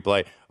Colts, where he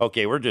play,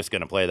 okay, we're just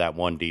going to play that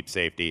one deep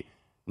safety.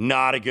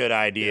 Not a good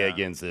idea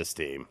against this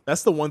team.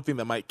 That's the one thing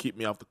that might keep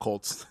me off the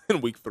Colts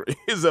in week 3.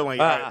 Is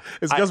that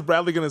is Gus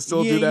Bradley going to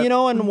still do that?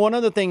 And one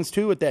of the things,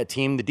 too, with that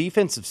team, the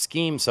defensive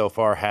scheme so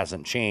far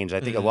hasn't changed. I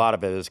think a lot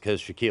of it is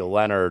because Shaquille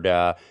Leonard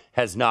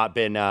has not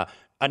been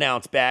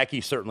announced back.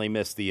 He certainly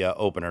missed the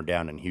opener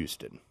down in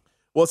Houston.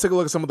 Well, let's take a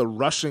look at some of the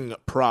rushing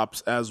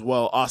props as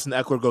well. Austin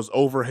Eckler goes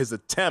over his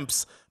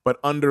attempts, but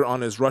under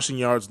on his rushing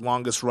yards,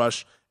 longest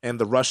rush, and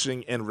the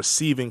rushing and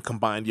receiving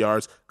combined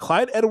yards.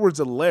 Clyde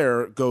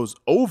Edwards-Helaire goes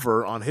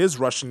over on his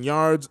rushing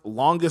yards,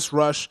 longest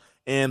rush,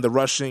 and the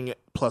rushing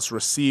plus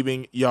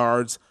receiving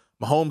yards.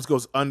 Mahomes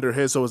goes under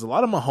his, so there's a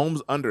lot of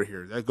Mahomes under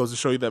here. That goes to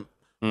show you that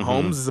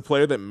Mahomes is a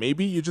player that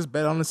maybe you just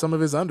bet on some of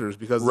his unders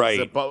because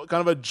it's kind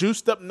of a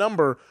juiced-up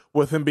number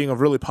with him being a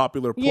really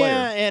popular player.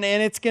 Yeah, and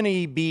it's going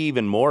to be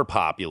even more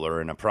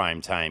popular in a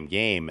primetime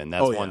game, and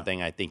that's one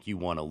thing I think you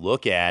want to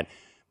look at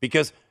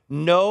because –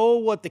 know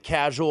what the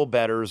casual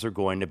bettors are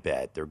going to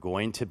bet. They're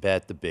going to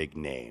bet the big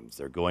names.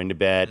 They're going to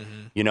bet,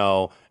 and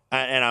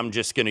I'm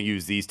just going to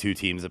use these two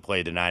teams that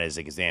play tonight as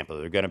an example.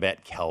 They're going to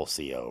bet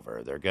Kelsey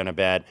over. They're going to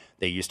bet,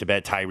 they used to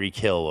bet Tyreek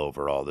Hill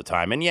over all the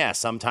time. And yeah,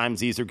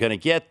 sometimes these are going to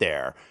get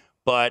there,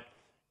 but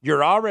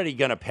you're already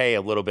going to pay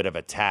a little bit of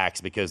a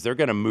tax because they're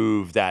going to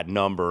move that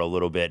number a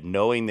little bit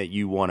knowing that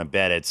you want to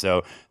bet it.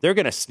 So they're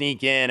going to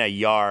sneak in a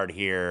yard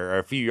here or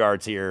a few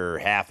yards here or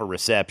half a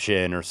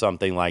reception or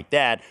something like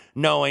that,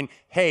 knowing,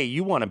 hey,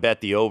 you want to bet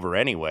the over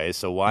anyway,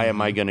 so why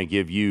am I going to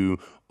give you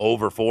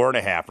over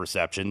 4.5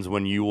 receptions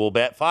when you will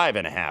bet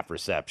 5.5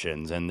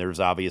 receptions? And there's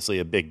obviously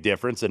a big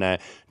difference and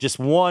just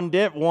one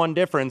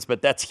difference,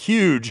 but that's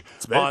huge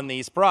on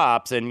these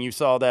props. And you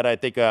saw that, I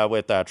think,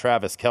 with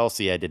Travis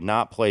Kelce. I did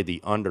not play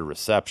the under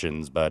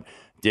receptions, but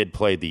did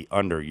play the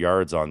under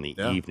yards on the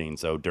evening.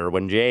 So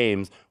Derwin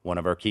James, one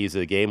of our keys of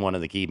the game, one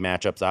of the key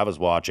matchups I was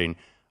watching,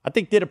 I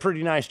think did a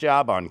pretty nice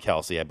job on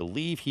Kelce. I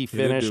believe he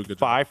finished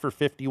 5 for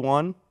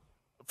 51.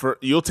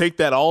 You'll take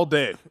that all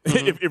day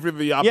if you're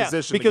the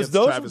opposition. Yeah, because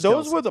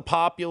those were the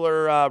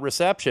popular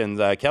receptions.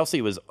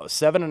 Kelce was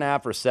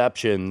 7.5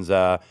 receptions.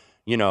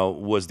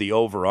 Was the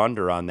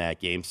over/under on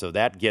that game, so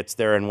that gets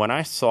there. And when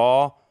I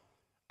saw,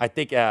 I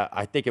think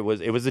it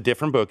was a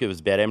different book. It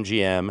was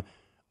BetMGM.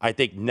 I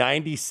think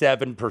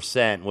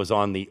 97% was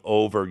on the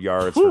over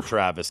yards for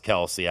Travis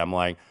Kelce. I'm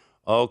like,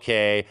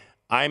 okay.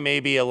 I may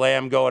be a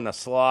lamb going to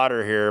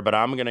slaughter here, but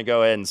I'm going to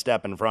go ahead and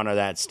step in front of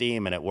that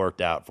steam, and it worked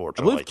out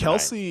fortunately. I believe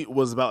Kelce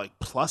was about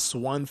plus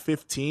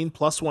 115,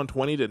 plus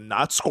 120 to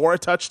not score a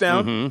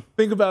touchdown.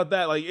 Think about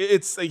that.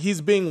 It's like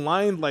he's being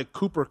lined like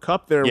Cooper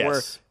Kupp there,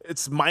 where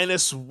it's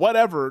minus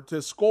whatever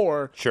to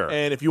score. Sure.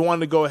 And if you wanted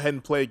to go ahead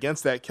and play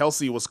against that,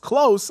 Kelce was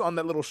close on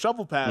that little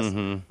shovel pass,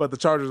 but the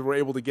Chargers were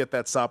able to get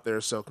that stop there.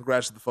 So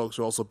congrats to the folks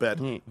who also bet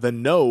the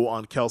no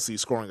on Kelce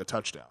scoring a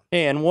touchdown.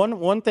 And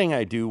one thing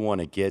I do want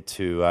to get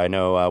to, I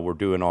know we're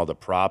doing all the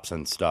props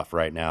and stuff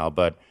right now,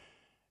 but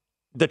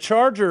the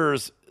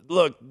Chargers,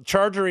 look,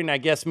 chargering I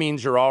guess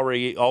means you're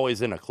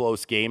always in a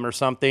close game or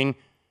something.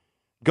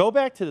 Go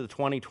back to the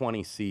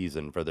 2020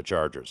 season for the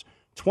Chargers.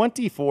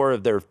 24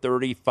 of their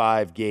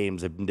 35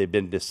 games have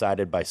been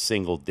decided by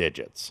single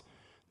digits.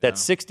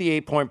 That's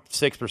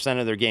 68.6%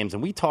 of their games.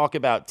 And we talk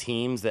about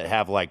teams that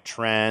have like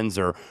trends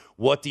or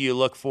what do you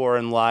look for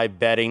in live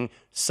betting.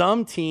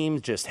 Some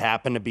teams just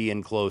happen to be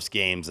in close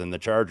games, and the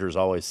Chargers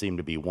always seem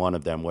to be one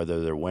of them, whether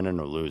they're winning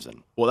or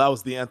losing. Well, that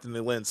was the Anthony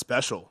Lynn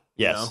special.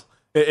 Yes. You know?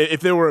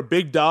 If they were a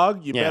big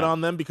dog, you bet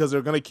on them because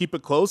they're going to keep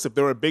it close. If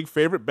they were a big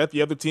favorite, bet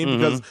the other team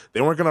because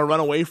they weren't going to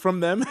run away from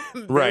them.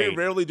 Very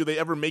rarely do they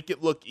ever make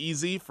it look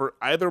easy for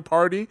either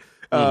party.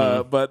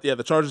 But yeah,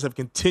 the Chargers have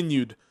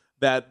continued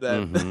that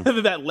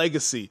that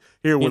legacy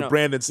here with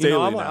Brandon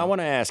Staley. I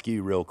want to ask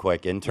you real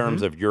quick in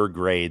terms of your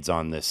grades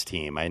on this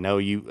team. I know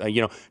you,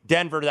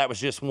 Denver. That was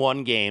just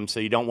one game, so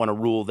you don't want to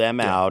rule them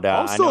out.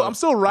 I'm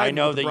still riding.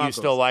 I know that you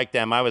still like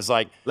them. I was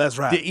like, that's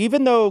right.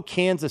 Even though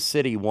Kansas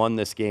City won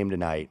this game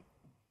tonight,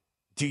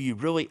 do you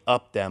really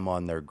up them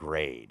on their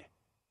grade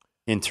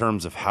in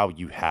terms of how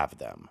you have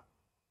them?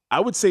 I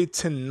would say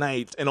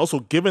tonight, and also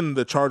given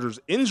the Chargers'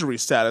 injury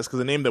status, because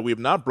the name that we have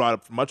not brought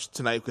up much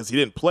tonight because he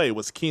didn't play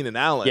was Keenan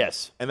Allen.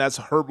 Yes. And that's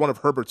one of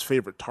Herbert's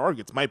favorite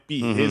targets. Might be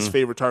his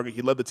favorite target.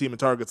 He led the team in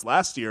targets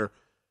last year.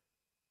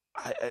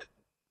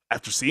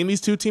 After seeing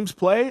these two teams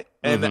play,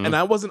 and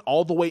I wasn't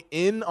all the way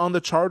in on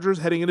the Chargers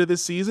heading into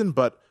this season,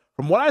 but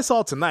from what I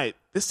saw tonight,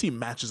 this team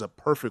matches up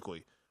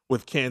perfectly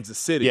with Kansas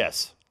City.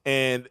 Yes.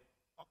 And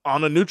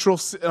on a neutral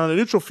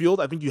field,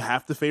 I think you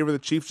have to favor the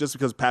Chiefs just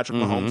because Patrick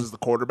Mahomes is the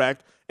quarterback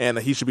and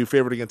he should be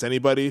favored against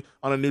anybody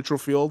on a neutral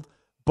field.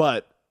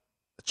 But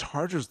the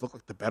Chargers look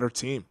like the better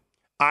team.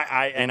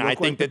 I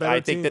think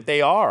that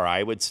they are.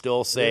 I would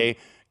still say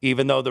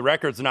even though the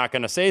record's not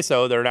going to say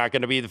so, they're not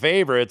going to be the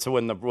favorites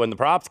when the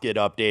props get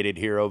updated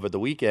here over the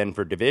weekend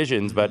for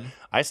divisions. But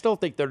I still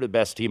think they're the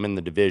best team in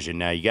the division.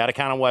 Now, you got to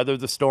kind of weather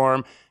the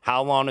storm.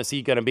 How long is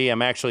he going to be?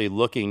 I'm actually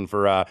looking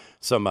for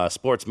some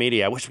sports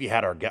media. I wish we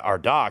had our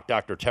doc,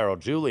 Dr. Terrell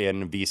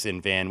Julian,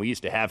 VSiN fan. We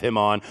used to have him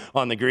on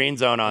the Green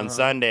Zone on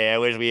Sunday. I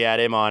wish we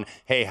had him on.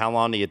 Hey, how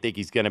long do you think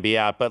he's going to be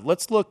out? But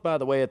let's look, by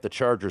the way, at the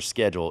Chargers'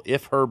 schedule.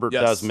 If Herbert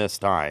does miss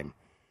time,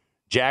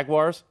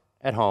 Jaguars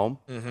at home,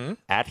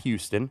 at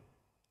Houston,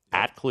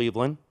 at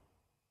Cleveland,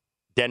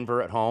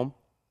 Denver at home,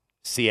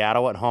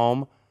 Seattle at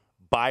home.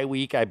 Bye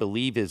week, I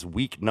believe, is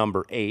week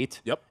number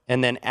 8. Yep.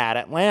 And then at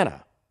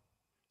Atlanta.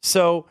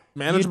 So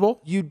manageable.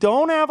 You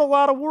don't have a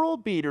lot of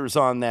world beaters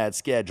on that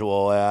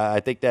schedule. I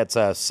think that's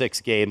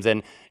 6 games.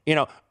 And,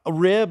 a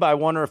rib, I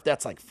wonder if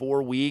that's like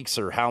 4 weeks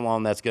or how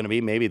long that's going to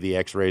be. Maybe the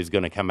X-ray is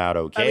going to come out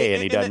okay,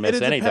 and he doesn't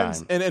miss any time.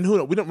 And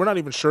we're not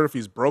even sure if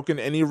he's broken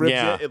any ribs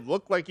yet. It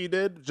looked like he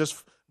did,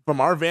 just from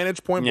our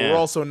vantage point, but we're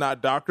also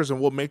not doctors, and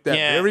we'll make that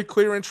very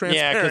clear and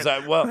transparent.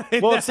 Yeah,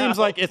 because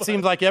it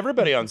seems like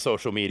everybody on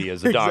social media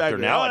is a doctor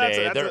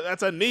nowadays.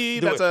 That's a knee,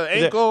 that's an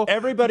ankle.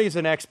 Everybody's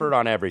an expert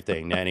on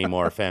everything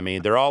anymore,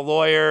 Femi. They're all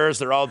lawyers,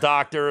 they're all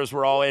doctors,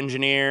 we're all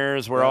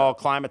engineers, we're all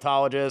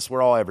climatologists,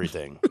 we're all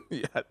everything.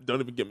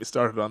 Don't even get me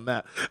started on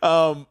that.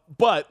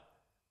 But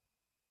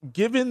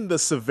given the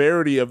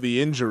severity of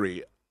the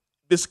injury,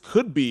 it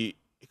could be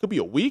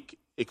a week.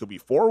 It could be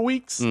 4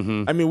 weeks. I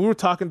mean, we were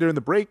talking during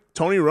the break.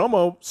 Tony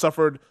Romo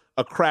suffered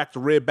a cracked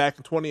rib back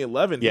in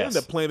 2011. He ended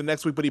up playing the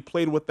next week, but he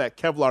played with that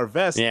Kevlar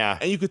vest. Yeah.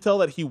 And you could tell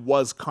that he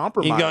was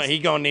compromised.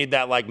 He's going to need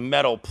that, like,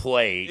 metal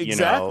plate,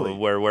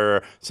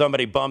 where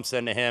somebody bumps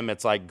into him.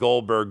 It's like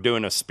Goldberg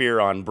doing a spear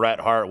on Bret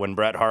Hart when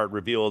Bret Hart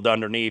revealed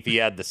underneath he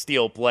had the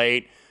steel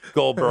plate.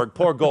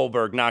 Poor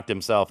Goldberg knocked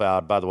himself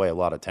out. By the way, a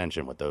lot of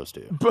tension with those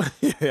two.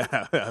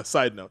 But,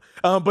 side note.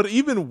 But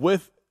even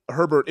with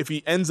Herbert, if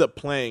he ends up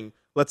playing,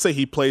 let's say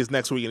he plays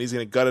next week and he's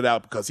going to gut it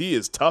out because he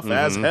is tough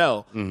as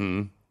hell.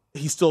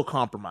 He's still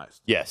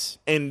compromised. Yes.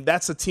 And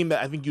that's a team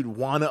that I think you'd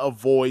want to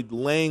avoid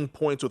laying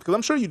points with, because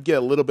I'm sure you'd get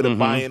a little bit of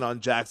buy-in on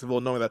Jacksonville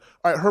knowing that,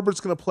 all right, Herbert's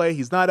going to play.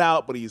 He's not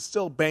out, but he's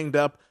still banged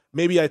up.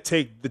 Maybe I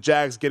take the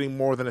Jags getting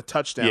more than a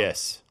touchdown.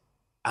 Yes.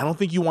 I don't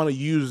think you want to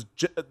use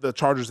the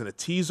Chargers in a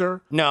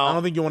teaser. No. I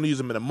don't think you want to use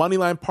them in a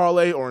moneyline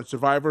parlay or in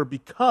Survivor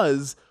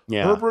because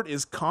Herbert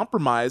is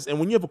compromised. And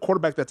when you have a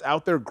quarterback that's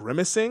out there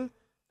grimacing,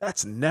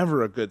 that's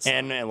never a good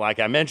sign. And like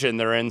I mentioned,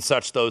 they're in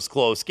those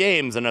close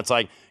games, and it's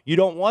like you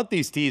don't want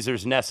these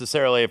teasers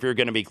necessarily if you're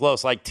going to be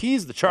close. Like,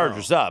 tease the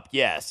Chargers up,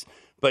 yes,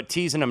 but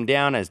teasing them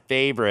down as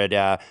favorite,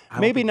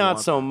 maybe not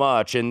so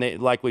much.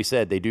 And like we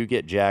said, they do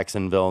get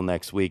Jacksonville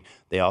next week.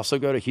 They also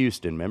go to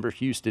Houston. Remember,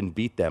 Houston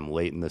beat them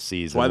late in the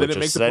season, which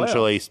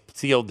essentially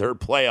sealed their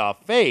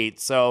playoff fate.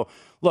 So,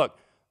 look,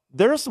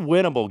 there's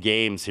winnable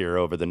games here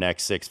over the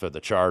next 6 for the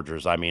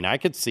Chargers. I mean, I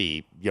could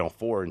see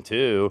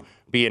 4-2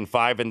 being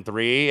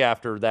 5-3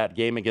 after that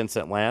game against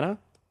Atlanta.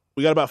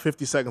 We got about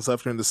 50 seconds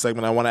left here in this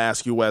segment. I want to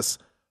ask you, Wes,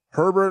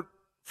 Herbert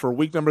for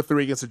week number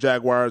 3 against the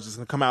Jaguars is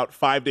going to come out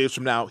 5 days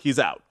from now. He's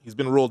out. He's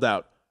been ruled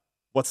out.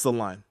 What's the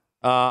line?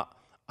 I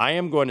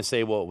am going to say,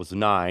 it was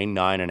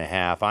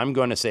 9.5. I'm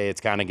going to say it's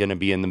kind of going to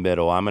be in the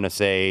middle. I'm going to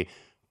say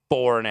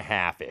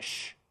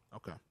 4.5-ish.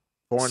 Okay.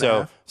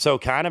 4.5. So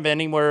kind of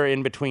anywhere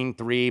in between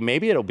 3.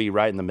 Maybe it'll be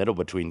right in the middle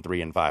between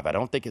 3 and 5. I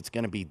don't think it's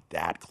going to be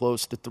that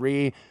close to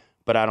 3,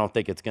 but I don't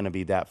think it's going to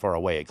be that far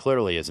away. It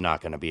clearly is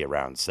not going to be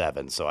around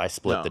 7. So I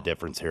split the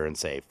difference here and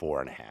say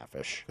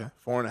 4.5-ish. Okay,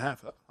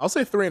 4.5. I'll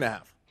say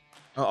 3.5.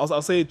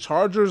 I'll say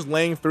Chargers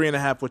laying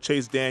 3.5 with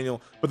Chase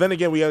Daniel. But then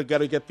again, we got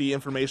to get the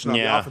information on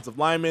the offensive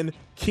lineman,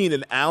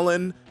 Keenan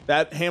Allen.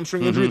 That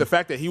hamstring injury, the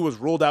fact that he was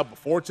ruled out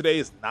before today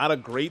is not a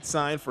great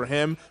sign for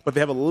him. But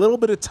they have a little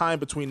bit of time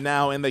between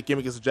now and that game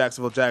against the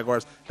Jacksonville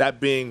Jaguars, that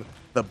being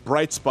the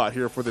bright spot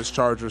here for this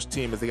Chargers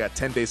team as they got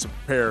 10 days to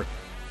prepare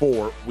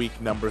for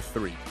week number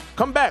 3.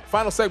 Come back.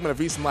 Final segment of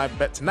VSiN Live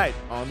Bet tonight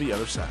on the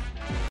other side.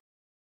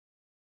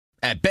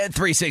 At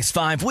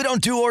Bet365, we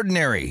don't do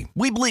ordinary.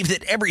 We believe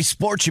that every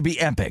sport should be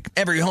epic.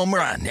 Every home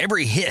run,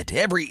 every hit,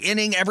 every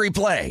inning, every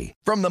play.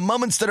 From the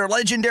moments that are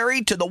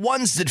legendary to the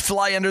ones that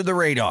fly under the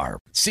radar.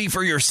 See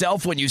for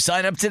yourself when you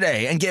sign up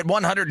today and get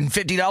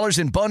 $150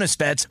 in bonus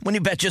bets when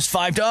you bet just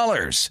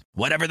 $5.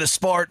 Whatever the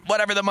sport,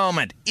 whatever the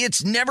moment,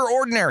 it's never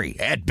ordinary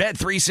at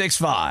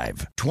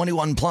Bet365.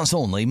 21 plus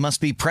only. Must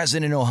be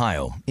present in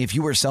Ohio. If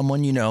you or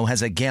someone you know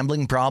has a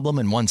gambling problem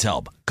and wants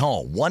help,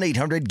 call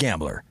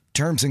 1-800-GAMBLER.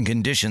 Terms and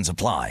conditions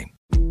apply.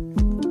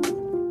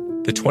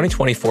 The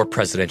 2024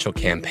 presidential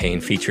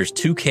campaign features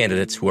 2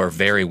 candidates who are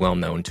very well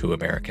known to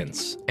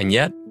Americans. And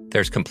yet,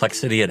 there's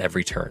complexity at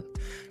every turn.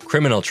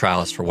 Criminal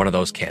trials for one of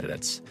those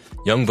candidates.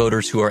 Young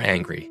voters who are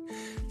angry.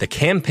 The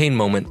Campaign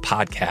Moment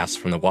podcast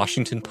from the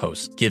Washington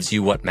Post gives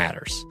you what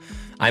matters.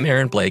 I'm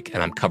Aaron Blake,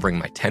 and I'm covering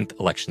my 10th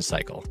election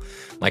cycle.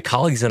 My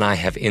colleagues and I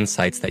have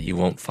insights that you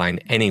won't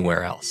find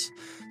anywhere else.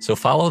 So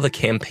follow The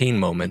Campaign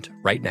Moment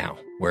right now,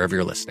 wherever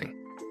you're listening.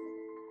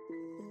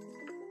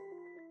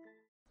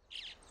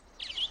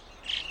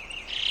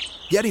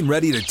 Getting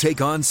ready to take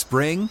on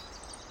spring?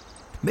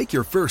 Make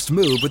your first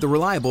move with the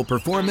reliable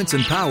performance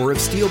and power of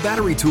Steel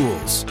battery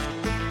tools.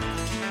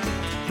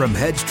 From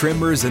hedge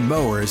trimmers and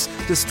mowers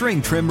to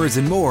string trimmers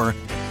and more,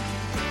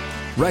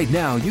 right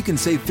now you can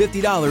save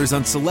 $50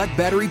 on select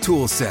battery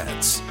tool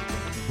sets.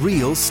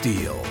 Real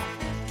Steel.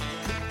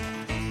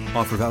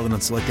 Offer valid on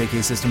select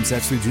AK system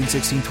sets through June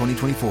 16,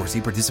 2024.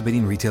 See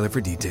participating retailer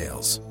for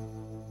details.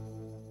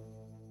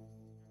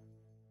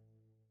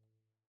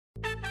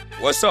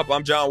 What's up?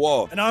 I'm John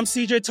Wall. And I'm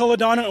CJ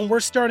Toledano, and we're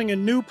starting a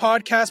new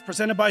podcast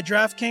presented by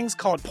DraftKings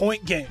called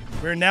Point Game.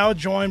 We're now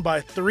joined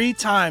by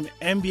three-time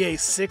NBA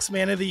Sixth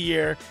Man of the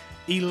Year,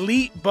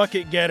 elite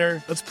bucket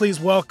getter. Let's please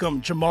welcome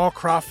Jamal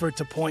Crawford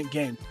to Point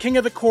Game. King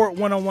of the Court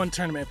one-on-one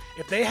tournament.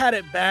 If they had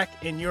it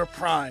back in your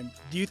prime,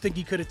 do you think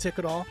you could have took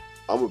it all?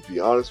 I'm going to be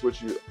honest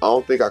with you. I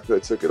don't think I could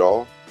have took it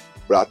all,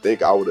 but I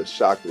think I would have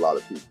shocked a lot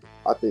of people.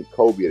 I think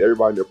Kobe and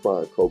everybody in their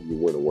prime, Kobe would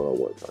win a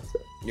one-on-one contest.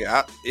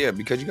 Yeah,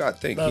 because you got to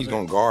think he's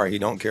going to guard. He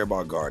don't care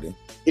about guarding.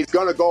 He's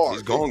going to guard.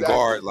 He's going to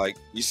guard. Like,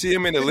 you see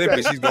him in the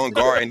Olympics, he's going to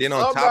guard. And then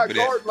on top of that. I'm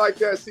not guarding like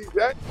that,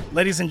 CJ.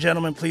 Ladies and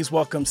gentlemen, please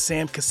welcome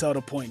Sam Cassell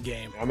to Point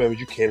Game. I remember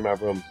you came in my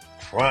room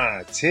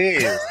crying,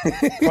 tears,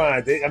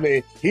 crying. I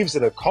mean, he was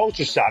in a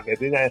culture shock. And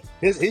then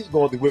he's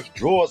going through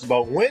withdrawals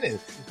about winning.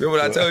 Remember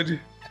what I told you?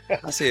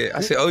 I said,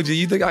 OG,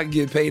 you think I can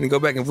get paid and go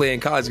back and play in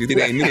college because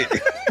it ain't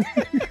it?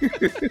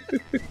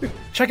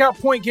 Check out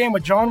Point Game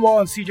with John Wall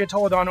and CJ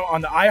Toledano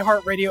on the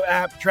iHeartRadio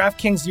app,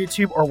 DraftKings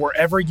YouTube, or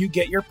wherever you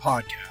get your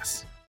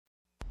podcasts.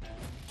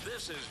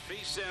 This is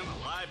VSiN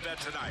Live Bet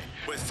Tonight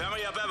with Femi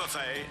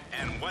Abebefe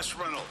and Wes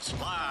Reynolds,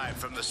 live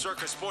from the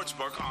Circus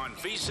Sportsbook on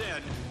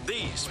VSiN,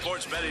 the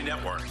sports betting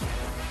network.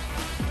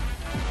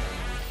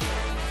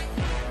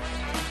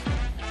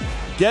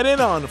 Get in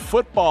on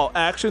football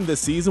action this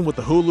season with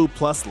the Hulu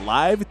Plus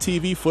Live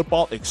TV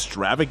Football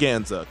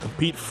Extravaganza.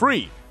 Compete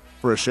free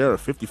for a share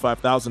of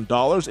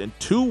 $55,000 in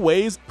 2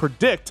 ways.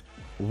 Predict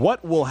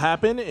what will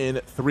happen in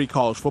 3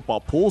 college football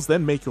pools,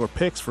 then make your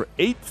picks for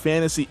 8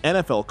 fantasy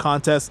NFL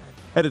contests.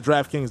 Head to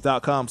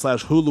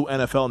DraftKings.com/Hulu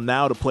NFL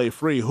now to play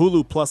free.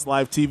 Hulu Plus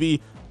Live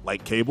TV,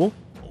 like cable,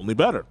 only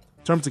better.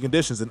 Terms and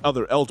conditions and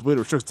other eligibility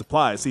restrictions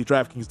apply. See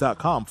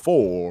DraftKings.com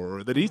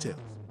for the details.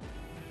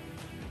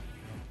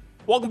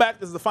 Welcome back.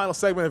 This is the final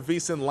segment of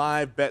VSiN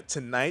Live Bet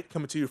Tonight,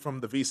 coming to you from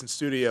the VSiN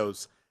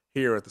studios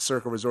here at the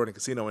Circle Resort and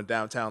Casino in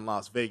downtown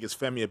Las Vegas.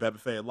 Femi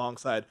Abebefe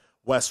alongside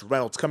Wes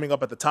Reynolds. Coming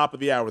up at the top of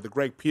the hour, the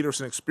Greg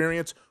Peterson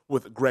Experience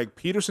with Greg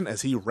Peterson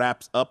as he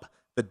wraps up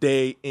the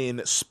day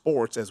in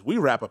sports. As we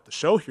wrap up the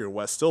show here,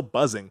 Wes, still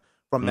buzzing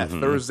from that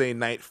Thursday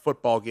night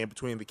football game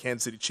between the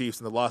Kansas City Chiefs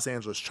and the Los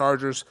Angeles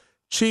Chargers.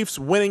 Chiefs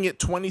winning it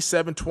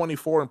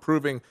 27-24,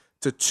 improving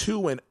to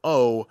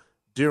 2-0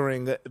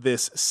 during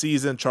this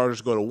season.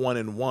 Chargers go to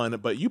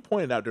 1-1, but you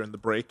pointed out during the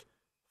break,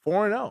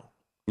 4-0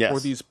 for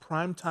these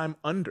primetime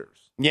unders.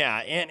 Yeah,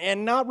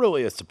 and not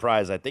really a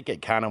surprise. I think it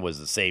kind of was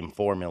the same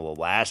formula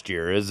last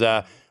year. As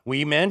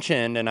we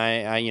mentioned, and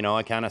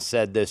I kind of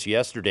said this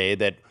yesterday,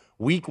 that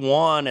week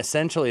 1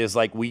 essentially is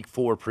like week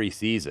 4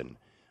 preseason.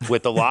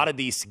 With a lot of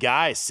these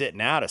guys sitting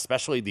out,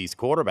 especially these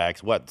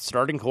quarterbacks,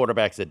 starting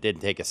quarterbacks that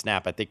didn't take a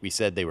snap. I think we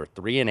said they were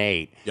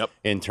 3-8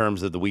 in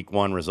terms of the week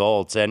 1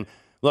 results. And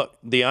look,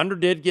 the under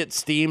did get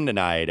steamed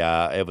tonight.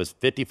 It was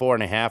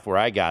 54.5 where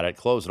I got it.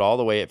 Closed all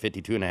the way at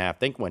 52.5. I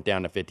think went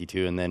down to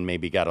 52 and then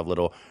maybe got a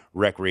little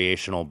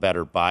recreational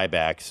better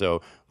buyback.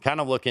 So kind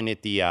of looking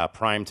at the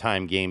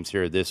primetime games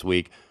here this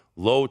week.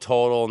 Low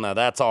total. Now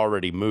that's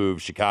already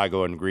moved.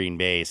 Chicago and Green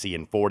Bay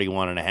seeing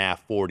 41.5,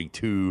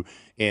 42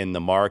 in the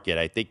market.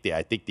 I think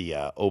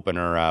the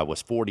opener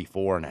was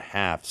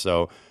 44.5.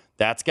 So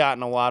that's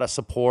gotten a lot of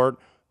support.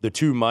 The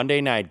 2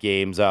 Monday night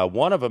games,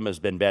 one of them has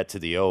been bet to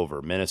the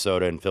over,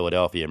 Minnesota and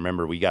Philadelphia.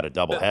 Remember, we got a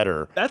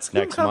doubleheader That's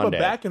next kind Monday.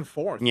 of a back and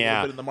forth a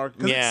little bit in the market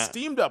because it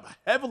steamed up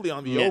heavily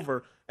on the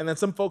over, and then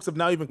some folks have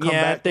now even come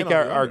back. I think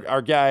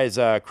our guys,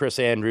 Chris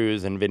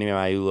Andrews and Vinny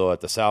Maiulo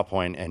at the South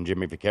Point and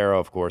Jimmy Vaccaro,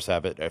 of course,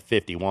 have it at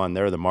 51.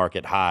 They're the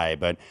market high,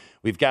 but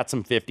we've got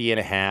some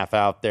 50.5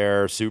 out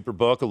there.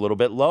 Superbook a little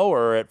bit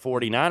lower at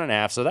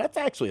 49.5. So that's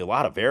actually a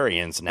lot of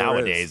variance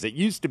nowadays. It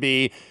used to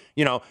be,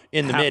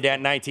 in the mid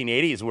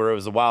 1980s where it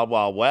was the Wild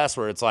Wild West,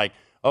 where it's like,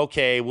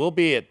 okay, we'll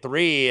be at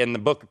 3 and the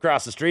book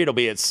across the street will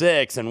be at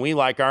 6 and we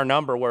like our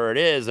number where it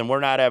is and we're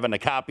not having to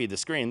copy the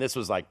screen. This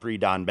was like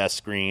pre-Don Best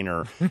screen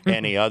or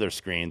any other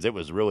screens. It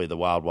was really the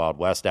Wild Wild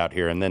West out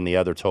here. And then the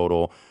other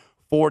total,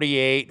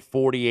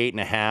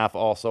 48.5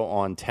 also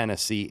on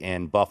Tennessee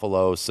and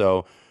Buffalo.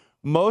 So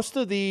most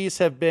of these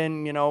have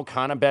been,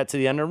 kind of bet to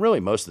the under. Really,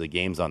 most of the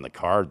games on the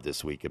card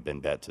this week have been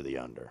bet to the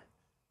under.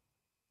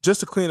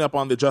 Just to clean up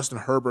on the Justin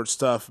Herbert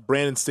stuff,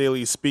 Brandon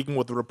Staley speaking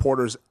with the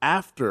reporters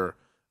after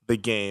the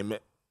game.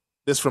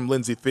 This from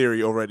Lindsey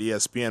Theory over at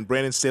ESPN.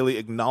 Brandon Staley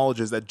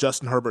acknowledges that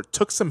Justin Herbert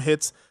took some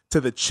hits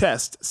to the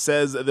chest,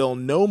 says they'll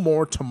know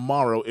more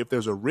tomorrow if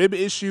there's a rib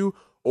issue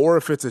or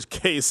if it's a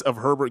case of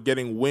Herbert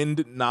getting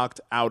wind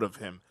knocked out of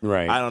him.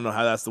 Right. I don't know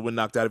how that's the wind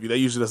knocked out of you. That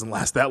usually doesn't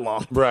last that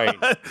long. Right.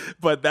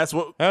 But that's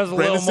what that was a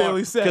Brandon little more,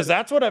 Staley said. because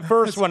that's what at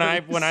first when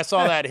I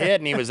saw that hit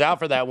and he was out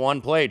for that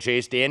one play,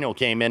 Chase Daniel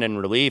came in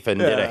relief and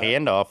did a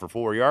handoff for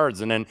 4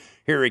 yards, and then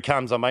here he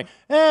comes. I'm like,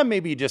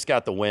 maybe he just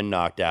got the wind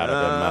knocked out of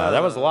him.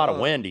 That was a lot of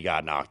wind he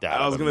got knocked out of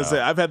him. I was going to say,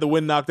 I've had the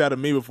wind knocked out of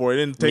me before. It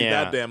didn't take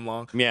that damn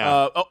long.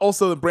 Yeah.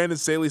 Also, Brandon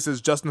Staley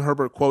says Justin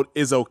Herbert, quote,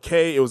 is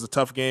okay. It was a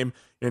tough game.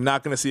 You're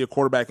not going to see a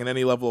quarterback in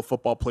any level of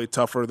football play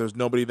tougher. There's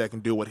nobody that can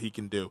do what he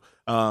can do.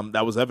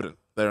 That was evident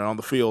there on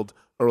the field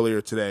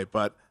earlier today.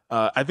 But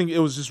I think it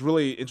was just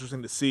really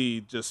interesting to see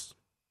just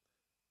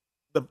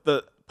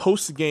the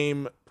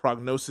post-game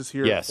prognosis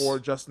here for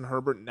Justin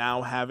Herbert,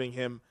 now having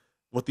him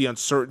with the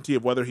uncertainty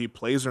of whether he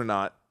plays or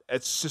not.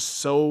 It's just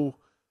so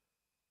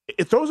 –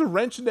 it throws a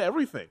wrench into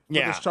everything for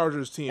this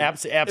Chargers team.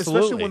 Absolutely.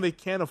 Especially when they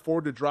can't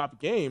afford to drop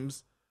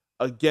games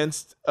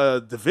against a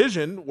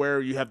division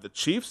where you have the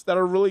Chiefs that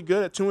are really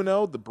good at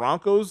 2-0, the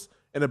Broncos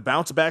in a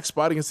bounce-back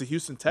spot against the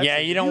Houston Texans. Yeah,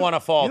 you don't want to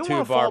fall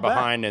too far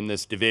behind in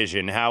this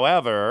division.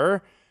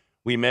 However,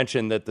 we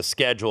mentioned that the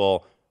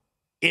schedule,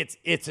 it's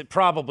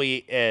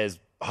probably as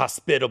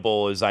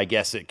hospitable as I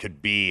guess it could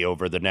be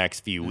over the next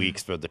few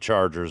weeks for the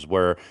Chargers,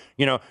 where,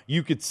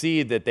 you could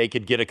see that they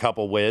could get a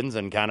couple wins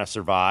and kind of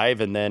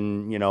survive and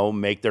then,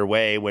 make their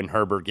way when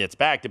Herbert gets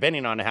back,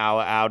 depending on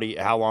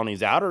how long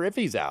he's out or if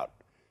he's out.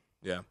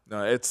 Yeah,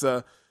 no, it's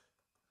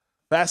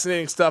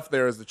fascinating stuff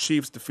there as the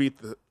Chiefs defeat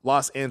the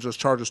Los Angeles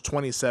Chargers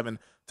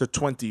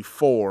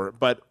 27-24.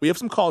 But we have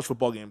some college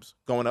football games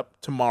going up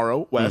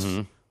tomorrow, Wes,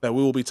 that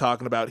we will be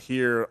talking about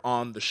here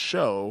on the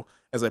show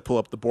as I pull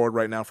up the board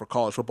right now for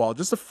college football.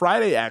 Just a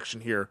Friday action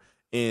here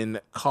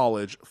in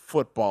college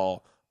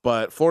football.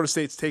 But Florida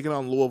State's taking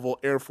on Louisville,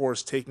 Air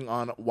Force taking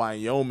on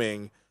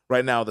Wyoming.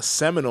 Right now, the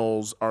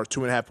Seminoles are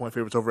 2.5-point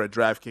favorites over at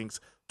DraftKings.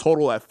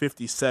 Total at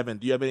 57.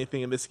 Do you have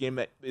anything in this game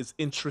that is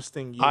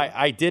interesting?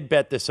 I did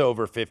bet this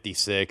over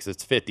 56.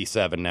 It's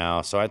 57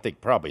 now, so I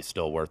think probably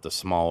still worth a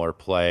smaller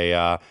play.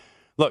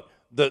 Look,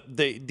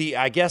 the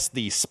I guess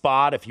the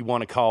spot, if you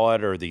want to call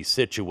it, or the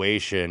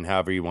situation,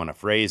 however you want to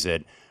phrase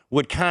it,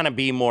 would kind of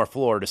be more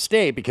Florida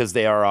State because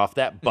they are off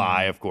that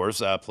bye, of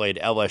course. Played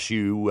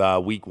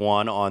LSU week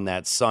 1 on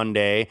that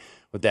Sunday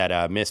with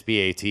that missed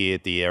PAT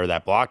or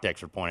that blocked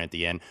extra point at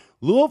the end.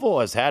 Louisville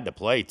has had to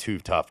play 2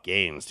 tough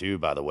games, too,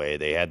 by the way.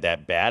 They had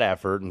that bad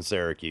effort in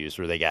Syracuse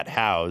where they got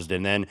housed.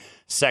 And then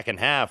second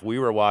half, we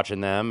were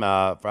watching them,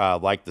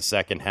 like the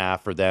second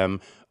half for them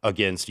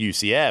against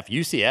UCF.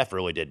 UCF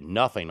really did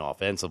nothing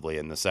offensively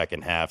in the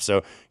second half.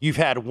 So you've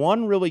had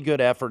one really good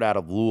effort out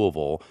of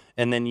Louisville,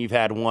 and then you've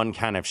had one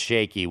kind of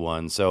shaky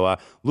one. So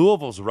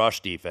Louisville's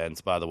rush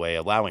defense, by the way,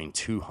 allowing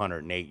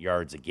 208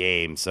 yards a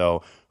game.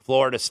 So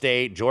Florida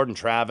State, Jordan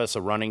Travis,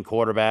 a running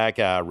quarterback,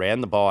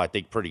 ran the ball, I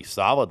think, pretty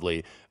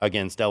solidly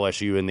against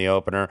LSU in the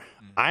opener.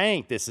 I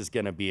think this is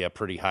going to be a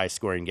pretty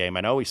high-scoring game.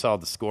 I know we saw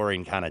the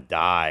scoring kind of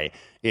die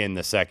in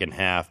the second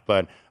half,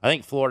 but I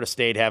think Florida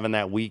State having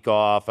that week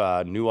off,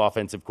 new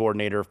offensive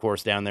coordinator, of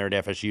course, down there at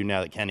FSU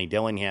now that Kenny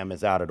Dillingham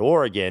is out at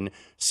Oregon.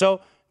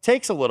 So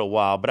takes a little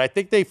while, but I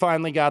think they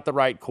finally got the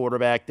right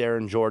quarterback there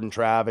in Jordan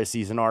Travis.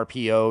 He's an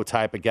RPO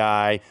type of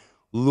guy.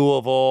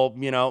 Louisville,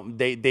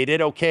 they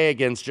did okay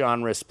against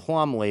John Rhys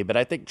Plumlee, but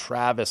I think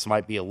Travis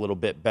might be a little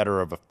bit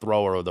better of a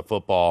thrower of the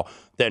football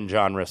than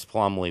John Rhys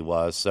Plumlee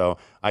was. So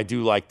I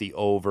do like the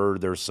over.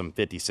 There's some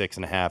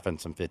 56.5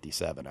 and some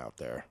 57 out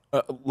there.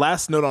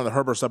 Last note on the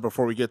Herbert stuff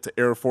before we get to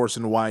Air Force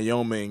and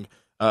Wyoming.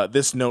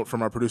 This note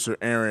from our producer,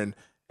 Aaron,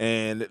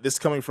 and this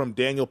coming from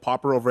Daniel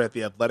Popper over at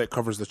The Athletic,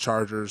 covers the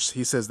Chargers.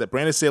 He says that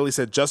Brandon Staley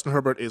said Justin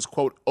Herbert is,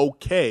 quote,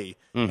 okay,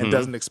 and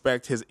doesn't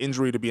expect his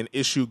injury to be an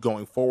issue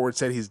going forward.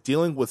 Said he's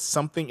dealing with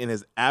something in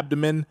his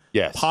abdomen,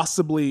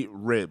 possibly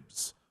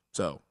ribs.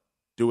 So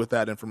do with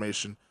that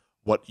information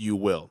what you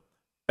will.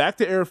 Back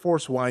to Air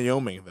Force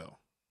Wyoming, though.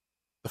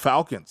 The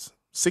Falcons,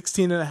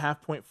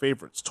 16.5-point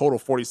favorites, total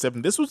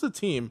 47. This was the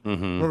team,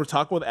 remember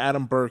talking with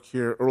Adam Burke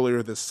here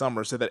earlier this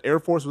summer, said that Air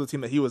Force was a team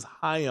that he was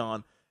high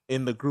on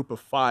in the group of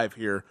 5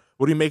 here.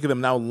 What do you make of them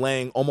now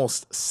laying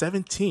almost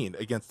 17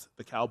 against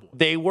the Cowboys?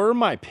 They were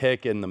my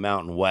pick in the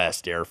Mountain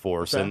West, Air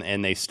Force,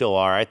 and they still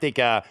are. I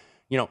think,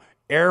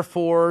 Air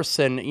Force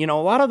and, a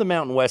lot of the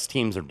Mountain West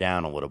teams are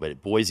down a little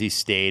bit. Boise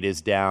State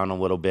is down a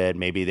little bit.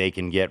 Maybe they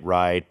can get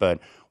right, but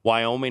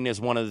Wyoming is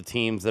one of the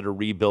teams that are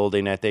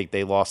rebuilding. I think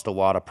they lost a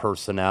lot of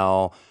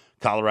personnel.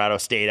 Colorado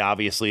State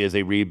obviously is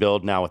a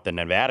rebuild now with the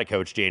Nevada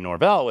coach, Jay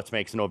Norvell, which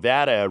makes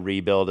Nevada a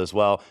rebuild as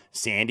well.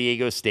 San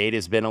Diego State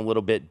has been a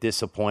little bit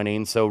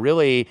disappointing. So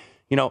really,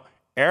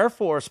 Air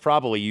Force,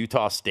 probably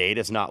Utah State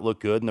has not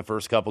looked good in the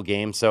first couple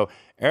games. So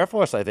Air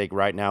Force, I think,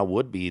 right now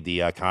would be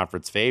the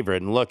conference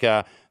favorite. And look,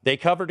 they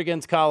covered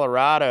against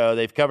Colorado.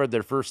 They've covered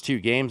their first 2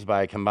 games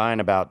by a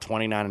combined about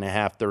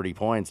 29.5, 30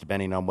 points,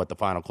 depending on what the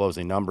final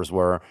closing numbers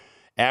were.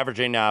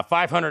 Averaging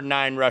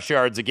 509 rush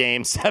yards a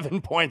game,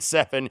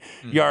 7.7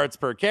 yards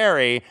per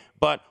carry.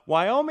 But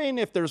Wyoming,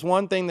 if there's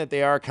one thing that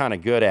they are kind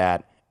of good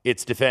at,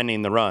 it's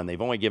defending the run.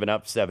 They've only given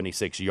up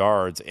 76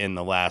 yards in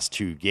the last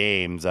 2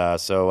 games.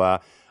 So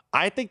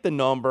I think the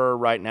number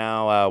right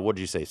now, what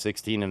did you say,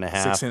 16.5?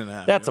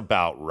 16.5. That's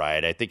about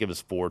right. I think it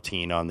was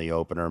 14 on the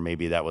opener.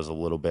 Maybe that was a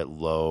little bit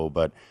low,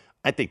 but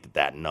I think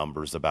that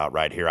number's about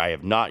right here. I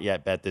have not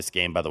yet bet this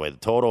game. By the way, the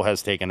total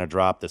has taken a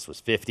drop. This was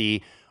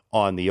 50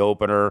 on the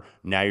opener.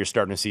 Now you're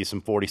starting to see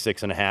some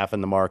 46.5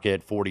 in the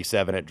market,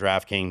 47 at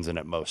DraftKings and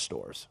at most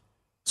stores.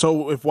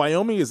 So if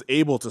Wyoming is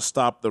able to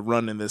stop the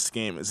run in this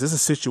game, is this a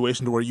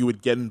situation where you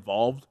would get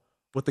involved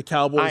with the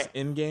Cowboys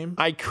in game?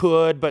 I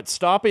could, but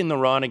stopping the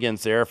run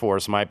against Air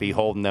Force might be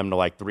holding them to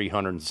like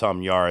 300 and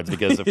some yards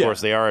because, of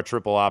course, they are a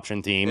triple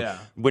option team. Yeah.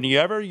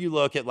 Whenever you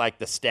look at like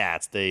the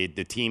stats,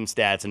 the team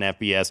stats and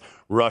FBS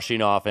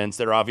rushing offense,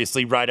 they're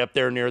obviously right up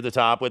there near the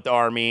top with the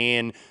Army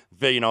and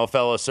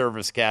fellow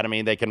Service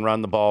Academy. They can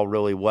run the ball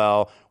really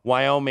well.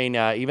 Wyoming,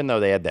 even though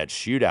they had that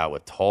shootout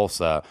with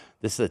Tulsa,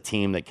 this is a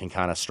team that can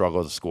kind of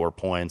struggle to score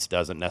points,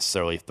 doesn't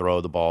necessarily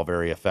throw the ball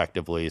very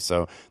effectively.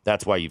 So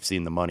that's why you've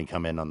seen the money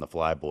come in on the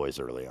Fly Boys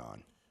early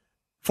on.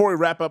 Before we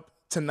wrap up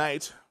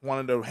tonight,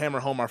 wanted to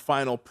hammer home our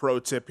final pro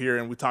tip here,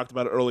 and we talked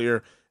about it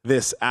earlier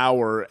this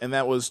hour, and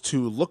that was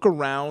to look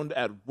around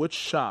at which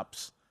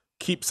shops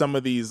keep some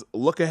of these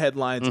look-ahead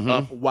lines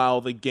up while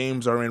the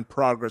games are in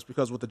progress,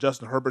 because with the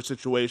Justin Herbert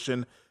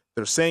situation,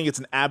 they're saying it's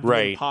an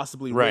abdomen,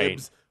 possibly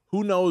ribs.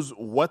 Who knows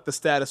what the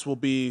status will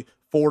be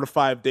 4 to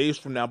 5 days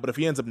from now, but if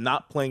he ends up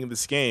not playing in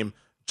this game,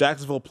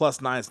 Jacksonville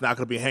 +9 is not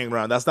going to be hanging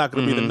around. That's not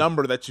going to be the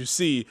number that you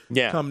see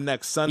come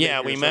next Sunday.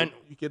 Yeah,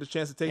 you get a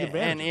chance to take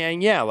advantage.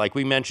 And like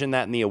we mentioned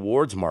that in the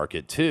awards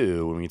market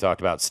too, when we talked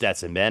about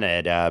Stetson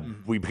Bennett.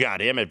 We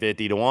got him at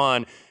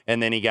 50-1,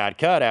 and then he got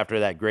cut after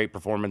that great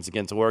performance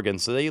against Oregon.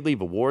 So they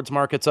leave awards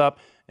markets up,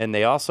 and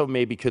they also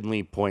maybe could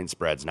leave point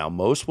spreads. Now,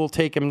 most will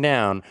take him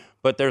down,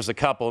 but there's a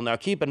couple. Now,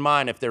 keep in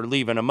mind, if they're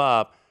leaving him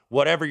up,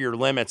 whatever your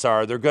limits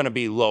are, they're going to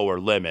be lower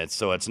limits.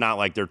 So it's not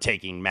like they're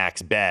taking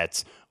max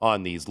bets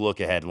on these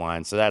look-ahead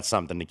lines. So that's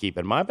something to keep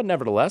in mind. But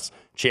nevertheless,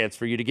 chance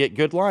for you to get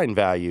good line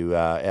value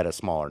at a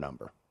smaller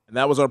number. And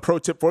that was our pro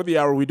tip for the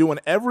hour. We do one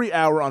every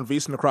hour on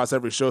VSiN across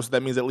every show, so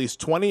that means at least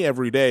 20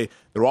 every day.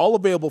 They're all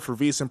available for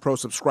VSiN Pro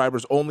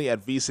subscribers only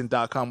at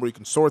VSiN.com, where you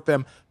can sort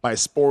them by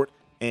sport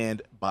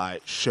and by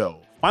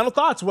show. Final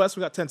thoughts, Wes.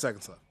 We got 10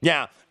 seconds left.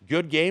 Yeah,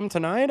 good game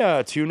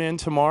tonight. Tune in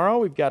tomorrow.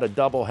 We've got a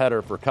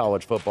doubleheader for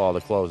college football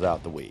to close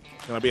out the week.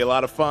 It's going to be a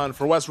lot of fun.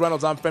 For Wes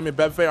Reynolds, I'm Femi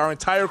Bebefe. Our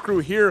entire crew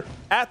here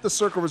at the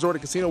Circle Resort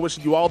and Casino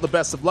wishing you all the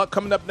best of luck.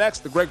 Coming up next,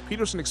 the Greg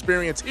Peterson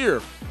Experience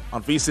here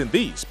on VSiN,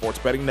 the Sports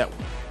Betting Network.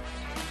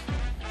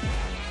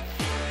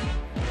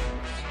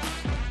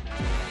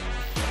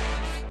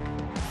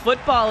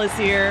 Football is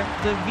here.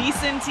 The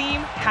VSiN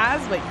team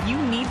has what you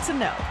need to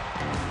know.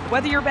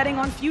 Whether you're betting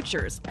on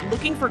futures,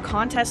 looking for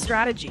contest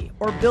strategy,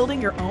 or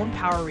building your own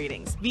power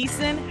ratings,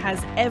 VSiN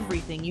has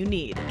everything you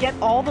need. Get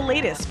all the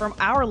latest from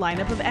our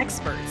lineup of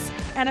experts.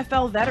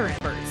 NFL veteran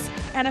experts,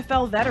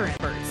 NFL veteran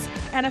experts,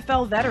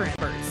 NFL veteran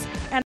experts.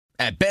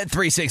 At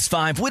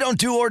Bet365, we don't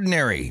do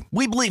ordinary.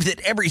 We believe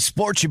that every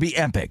sport should be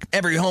epic.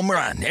 Every home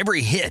run,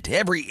 every hit,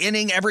 every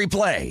inning, every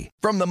play.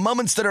 From the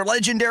moments that are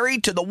legendary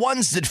to the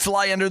ones that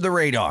fly under the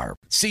radar.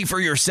 See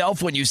for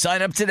yourself when you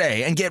sign up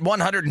today and get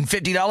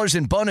 $150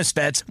 in bonus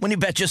bets when you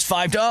bet just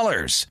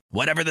 $5.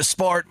 Whatever the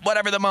sport,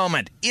 whatever the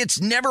moment, it's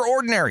never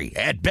ordinary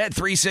at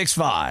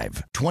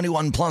Bet365.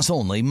 21 plus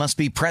only. Must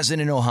be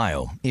present in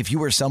Ohio. If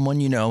you or someone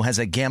you know has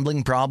a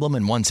gambling problem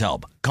and wants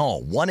help,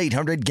 call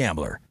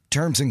 1-800-GAMBLER.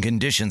 Terms and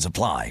conditions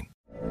apply.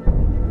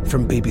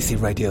 From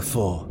BBC Radio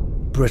 4,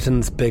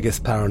 Britain's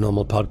biggest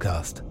paranormal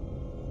podcast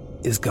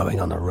is going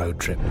on a road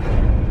trip.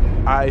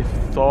 I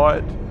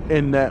thought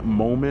in that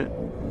moment,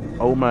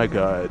 oh my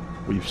God,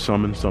 we've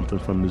summoned something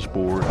from this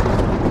board.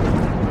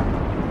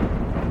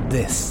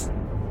 This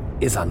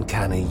is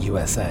Uncanny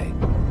USA.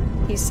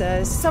 He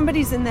says,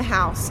 somebody's in the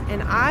house,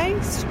 and I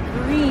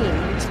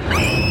screamed.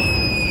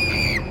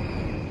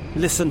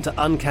 Listen to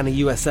Uncanny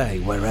USA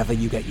wherever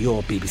you get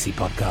your BBC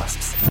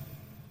podcasts,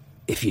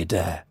 if you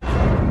dare.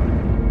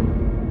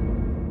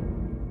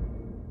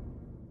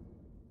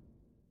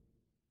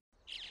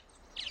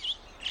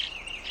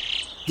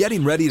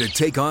 Getting ready to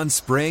take on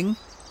spring?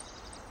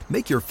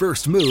 Make your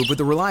first move with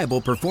the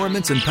reliable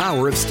performance and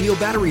power of Steel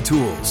battery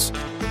tools.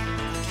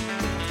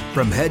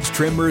 From hedge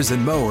trimmers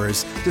and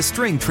mowers to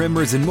string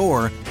trimmers and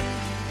more,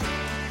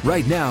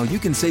 right now you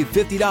can save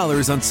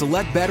 $50 on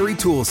select battery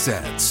tool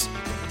sets.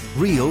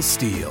 Real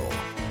Steel.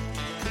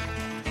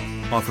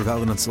 Offer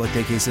valid on select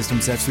AK system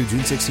sets through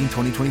June 16,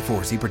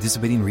 2024. See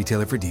participating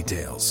retailer for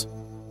details.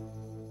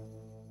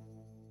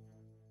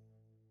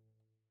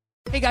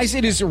 Hey guys,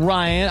 it is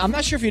Ryan. I'm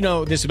not sure if you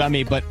know this about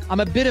me, but I'm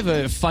a bit of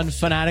a fun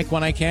fanatic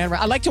when I can.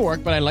 I like to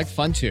work, but I like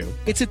fun too.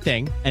 It's a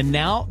thing. And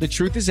now the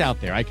truth is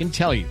out there. I can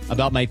tell you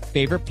about my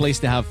favorite place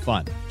to have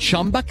fun.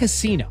 Chumba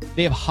Casino.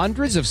 They have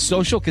hundreds of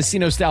social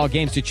casino style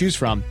games to choose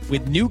from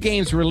with new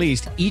games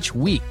released each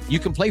week. You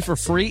can play for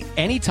free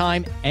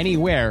anytime,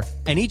 anywhere.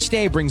 And each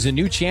day brings a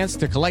new chance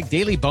to collect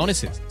daily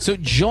bonuses. So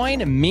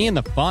join me in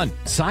the fun.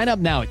 Sign up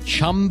now at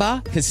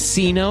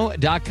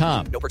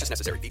ChumbaCasino.com. No purchase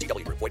necessary.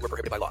 VGW Group. Void where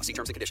prohibited by law. See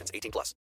terms and conditions. 18+.